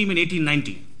 Vernon's team in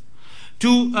 1890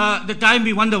 to the time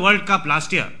we won the World Cup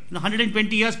last year. In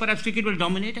 120 years, perhaps cricket will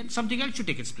dominate and something else should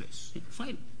take its place.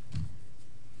 Fine.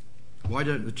 Why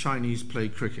don't the Chinese play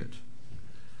cricket?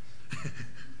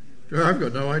 I've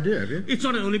got no idea, have you? It's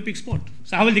not an Olympic sport.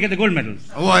 So how will they get the gold medals?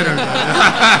 Oh, I don't know.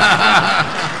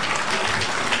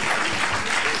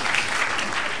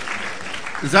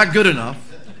 Is that good enough?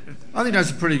 I think that's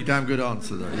a pretty damn good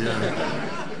answer, though. Yeah.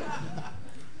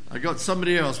 I got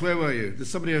somebody else. Where were you? There's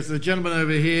somebody else. There's a gentleman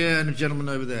over here and a gentleman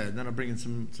over there. And then I'll bring in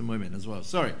some women as well.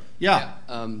 Sorry. Yeah.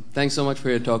 Thanks so much for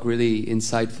your talk. Really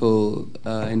insightful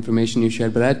information you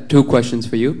shared. But I had two questions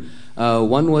for you.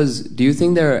 One was, do you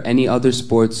think there are any other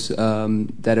sports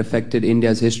that affected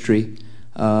India's history?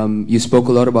 You spoke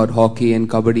a lot about hockey and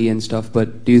kabaddi and stuff,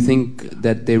 but do you think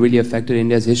that they really affected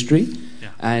India's history? Yeah.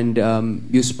 And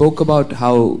you spoke about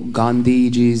how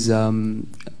Gandhiji's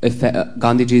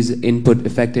input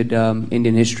affected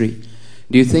Indian history.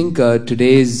 Do you think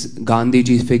today's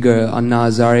Gandhiji figure, Anna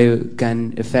Hazare,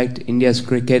 can affect India's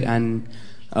cricket and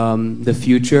the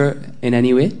future in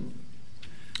any way?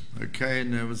 Okay,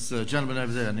 and there was a gentleman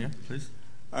over there, Neil, please.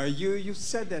 You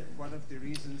said that one of the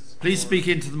reasons... Please speak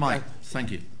into the mic.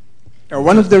 Thank you.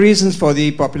 One of the reasons for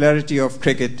the popularity of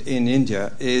cricket in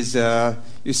India is,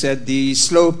 you said, the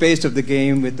slow pace of the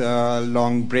game with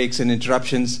long breaks and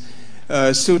interruptions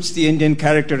suits the Indian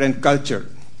character and culture.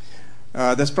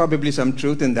 There's probably some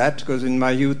truth in that, because in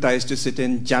my youth I used to sit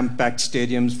in jam-packed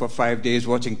stadiums for 5 days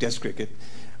watching Test cricket.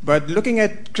 But looking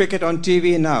at cricket on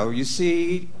TV now, you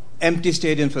see empty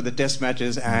stadiums for the Test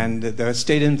matches and the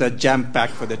stadiums are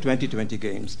jam-packed for the 2020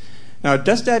 games. Now,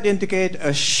 does that indicate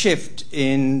a shift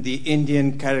in the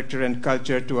Indian character and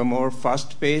culture to a more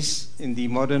fast pace in the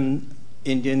modern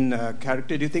Indian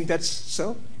character? Do you think that's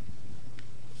so?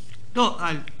 No,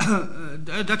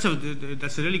 that's a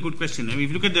really good question. I mean,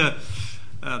 if you look at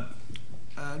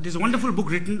there's a wonderful book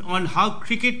written on how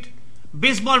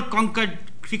baseball conquered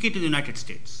cricket in the United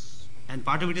States. And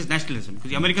part of it is nationalism, because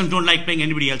the Americans don't like playing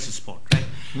anybody else's sport, right?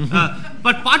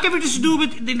 But part of it is to do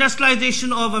with the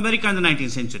industrialization of America in the 19th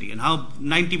century and how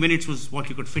 90 minutes was what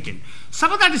you could fit in.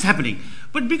 Some of that is happening.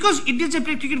 But because Indians have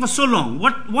played cricket for so long,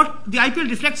 what the IPL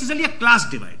reflects is really a class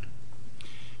divide.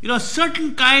 You know, a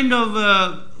certain kind of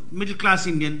middle-class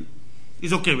Indian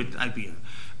is okay with IPL.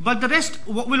 But the rest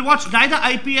will watch neither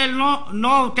IPL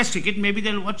nor Test cricket. Maybe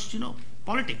they'll watch,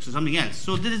 politics or something else.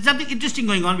 So there is something interesting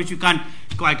going on which you can't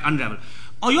quite unravel.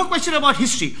 Or your question about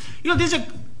history. There's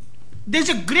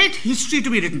a great history to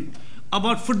be written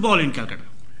about football in Calcutta.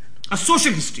 A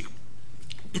social history.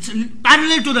 It's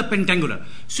parallel to the Pentangular.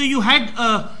 So you had,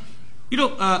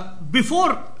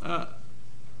 before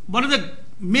one of the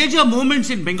major moments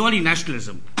in Bengali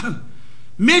nationalism, I'm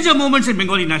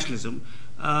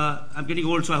getting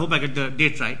old, so I hope I get the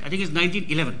date right. I think it's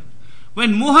 1911.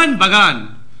 When Mohan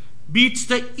Bagan beats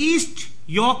the East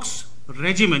Yorks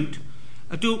Regiment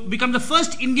to become the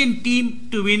first Indian team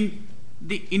to win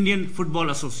the Indian Football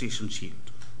Association Shield.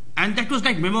 And that was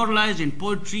like memorialized in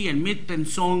poetry and myth and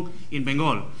song in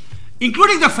Bengal,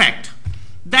 including the fact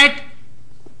that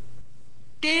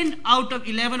 10 out of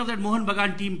 11 of that Mohan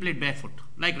Bagan team played barefoot,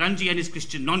 like Ranji and his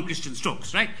non-Christian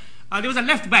strokes, right? There was a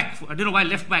left back, I don't know why a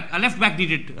left back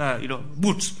needed,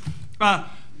 boots. And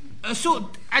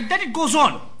then it goes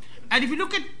on. And if you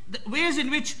look at the ways in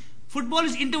which football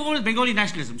is interwoven with Bengali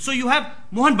nationalism, so you have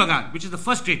Mohan Bagan, which is the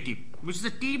first rate team, which is the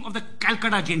team of the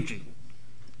Calcutta gentry.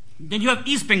 Then you have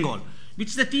East Bengal, which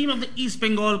is the team of the East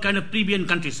Bengal kind of plebeian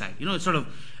countryside,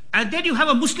 and then you have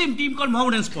a Muslim team called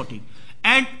Mohammedan Sporting,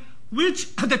 and which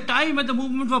at the time when the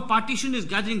movement for partition is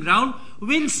gathering ground,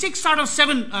 wins 6 out of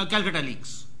 7 Calcutta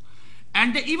leagues.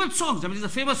 And they even songs, there's a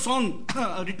famous song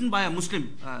written by a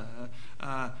Muslim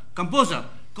composer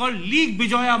called League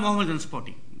Bijoya Mohammedan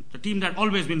Sporting, the team that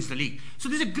always wins the league. So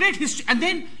there's a great history, and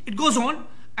then it goes on,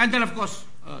 and then of course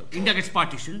India gets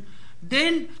partitioned.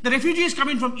 Then the refugees come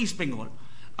in from East Bengal,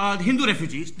 the Hindu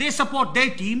refugees, they support their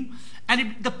team,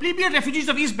 and the plebeian refugees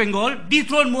of East Bengal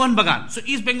dethrone Mohan Bagan. So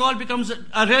East Bengal becomes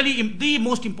the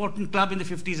most important club in the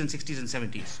 50s and 60s and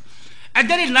 70s. And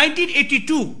then in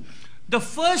 1982, the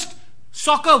first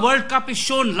Soccer World Cup is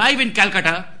shown live in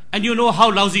Calcutta, and you know how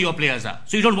lousy your players are,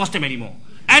 so you don't watch them anymore.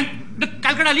 And the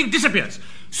Calcutta League disappears.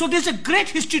 So there's a great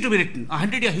history to be written, a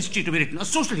 100-year history to be written, a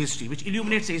social history which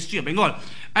illuminates the history of Bengal.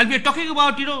 And we're talking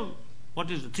about,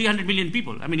 300 million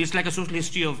people. I mean, it's like a social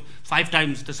history of 5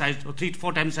 times the size, or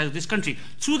 3-4 times the size of this country,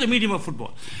 through the medium of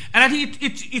football. And I think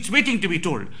it's waiting to be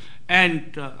told.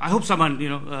 And I hope someone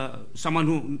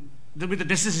who, with the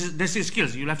necessary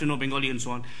skills, you'll have to know Bengali and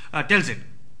so on, tells it.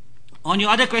 On your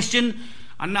other question,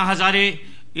 Anna Hazare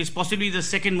is possibly the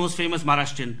second most famous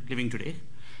Maharashtrian living today.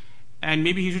 And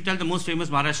maybe he should tell the most famous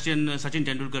Maharashtrian, Sachin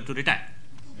Tendulkar, to retire.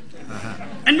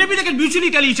 And maybe they can mutually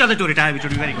tell each other to retire, which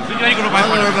would be very good.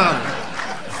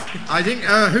 I think,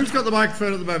 who's got the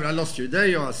microphone at the moment? I lost you. There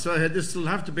you are. So this will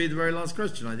have to be the very last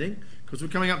question, I think, because we're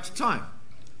coming up to time.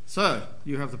 So,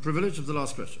 you have the privilege of the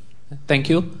last question. Thank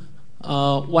you.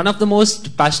 One of the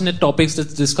most passionate topics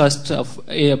that's discussed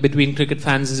between cricket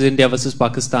fans is India versus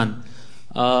Pakistan.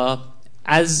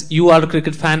 as you are a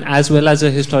cricket fan as well as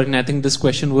a historian, I think this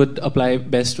question would apply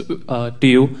best to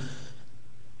you.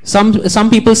 Some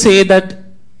people say that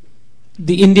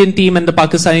the Indian team and the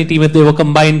Pakistani team, if they were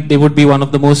combined, they would be one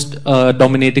of the most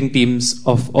dominating teams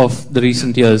of the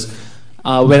recent years.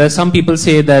 Whereas some people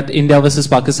say that India versus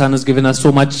Pakistan has given us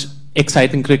so much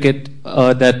exciting cricket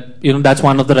that that's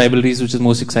one of the rivalries which is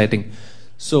most exciting.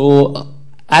 So,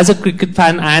 as a cricket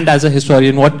fan and as a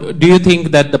historian, what do you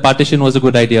think that the partition was a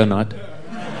good idea or not?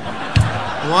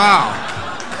 Wow.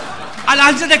 I'll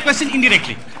answer that question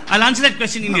indirectly. Was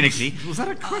that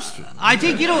a question? I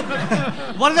think,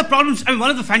 one of the problems, one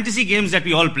of the fantasy games that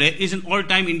we all play is an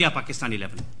all-time India-Pakistan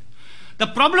 11. The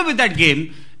problem with that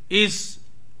game is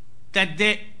that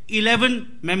there are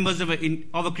 11 members of a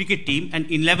cricket team and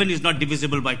 11 is not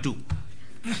divisible by 2.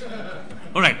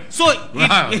 All right. So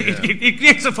it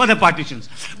creates further partitions.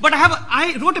 But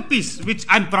I wrote a piece which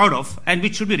I'm proud of and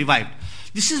which should be revived.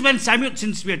 This is when Samuel,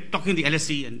 since we are talking the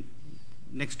LSE and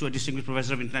next to a distinguished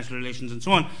professor of international relations and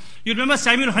so on, you remember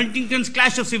Samuel Huntington's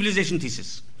Clash of Civilization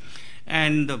thesis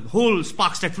and the whole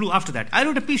sparks that flew after that. I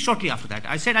wrote a piece shortly after that.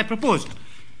 I said I proposed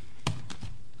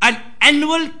an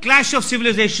annual Clash of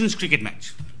Civilizations cricket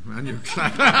match.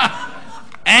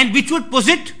 And which would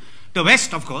posit the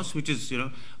West, of course, which is,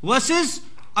 versus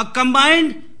a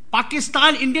combined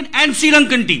Pakistan, Indian and Sri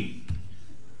Lankan team.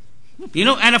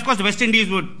 And of course the West Indies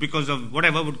would, because of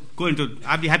whatever, would go into,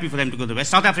 I'd be happy for them to go to the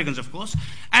West. South Africans, of course.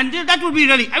 And that would be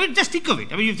really, just think of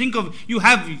it. You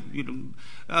have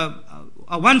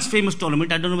a once famous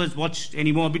tournament, I don't know if it's watched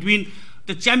anymore, between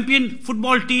the champion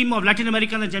football team of Latin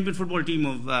America and the champion football team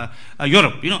of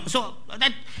Europe,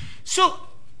 So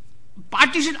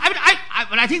partition,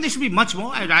 I think there should be much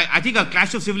more. I think a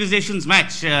Clash of Civilizations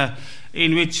match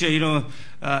in which,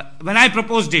 when I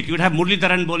proposed it, you would have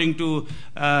Muralidharan bowling to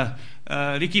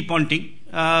Ricky Ponting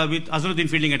with Azharuddin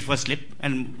fielding at first slip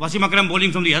and Wasim Akram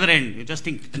bowling from the other end. You just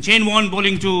think. And Shane Warne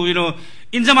bowling to,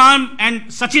 Inzamam and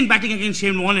Sachin batting against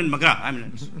Shane Warne and McGrath.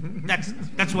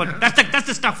 That's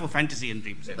the stuff for fantasy and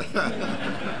dreams.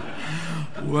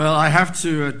 Well, I have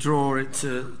to draw it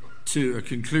to a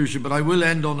conclusion, but I will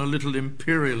end on a little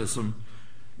imperialism,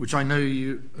 which I know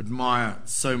you admire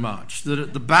so much. That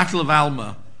at the Battle of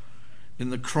Alma in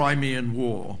the Crimean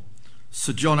War,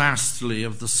 Sir John Astley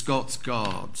of the Scots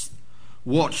Guards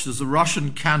watched as a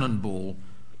Russian cannonball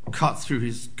cut through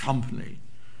his company,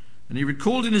 and he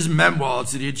recalled in his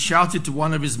memoirs that he had shouted to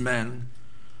one of his men,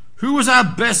 "Who was our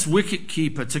best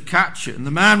wicket-keeper to catch it?" And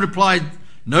the man replied,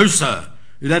 "No, sir,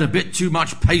 it had a bit too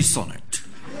much pace on it."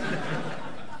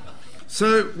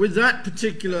 So, with that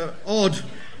particular odd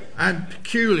and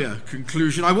peculiar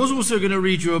conclusion, I was also going to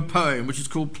read you a poem which is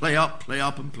called Play Up,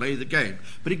 and Play the Game.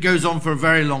 But it goes on for a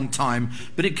very long time.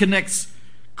 But it connects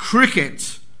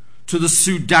cricket to the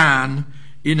Sudan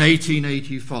in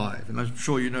 1885. And I'm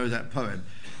sure you know that poem.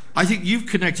 I think you've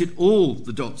connected all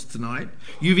the dots tonight.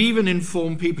 You've even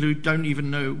informed people who don't even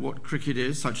know what cricket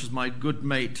is, such as my good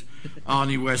mate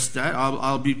Arnie Westad.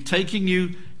 I'll be taking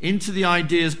you into the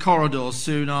ideas corridor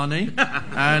soon, Arnie,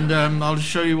 and I'll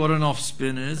show you what an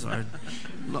off-spin is.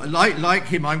 Like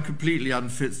him, I'm completely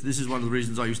unfit. This is one of the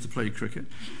reasons I used to play cricket.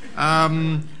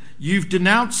 You've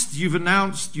announced,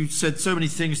 you've said so many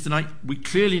things tonight. We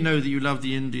clearly know that you love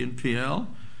the Indian PL.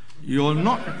 You're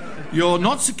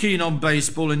not so keen on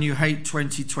baseball and you hate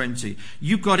 2020.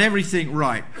 You've got everything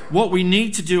right. What we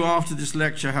need to do after this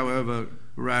lecture, however,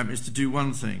 Ram, is to do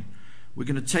one thing. We're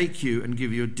going to take you and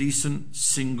give you a decent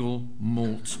single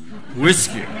malt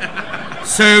whiskey.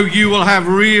 So you will have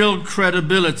real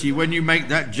credibility when you make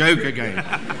that joke again.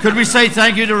 Could we say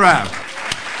thank you to Ram?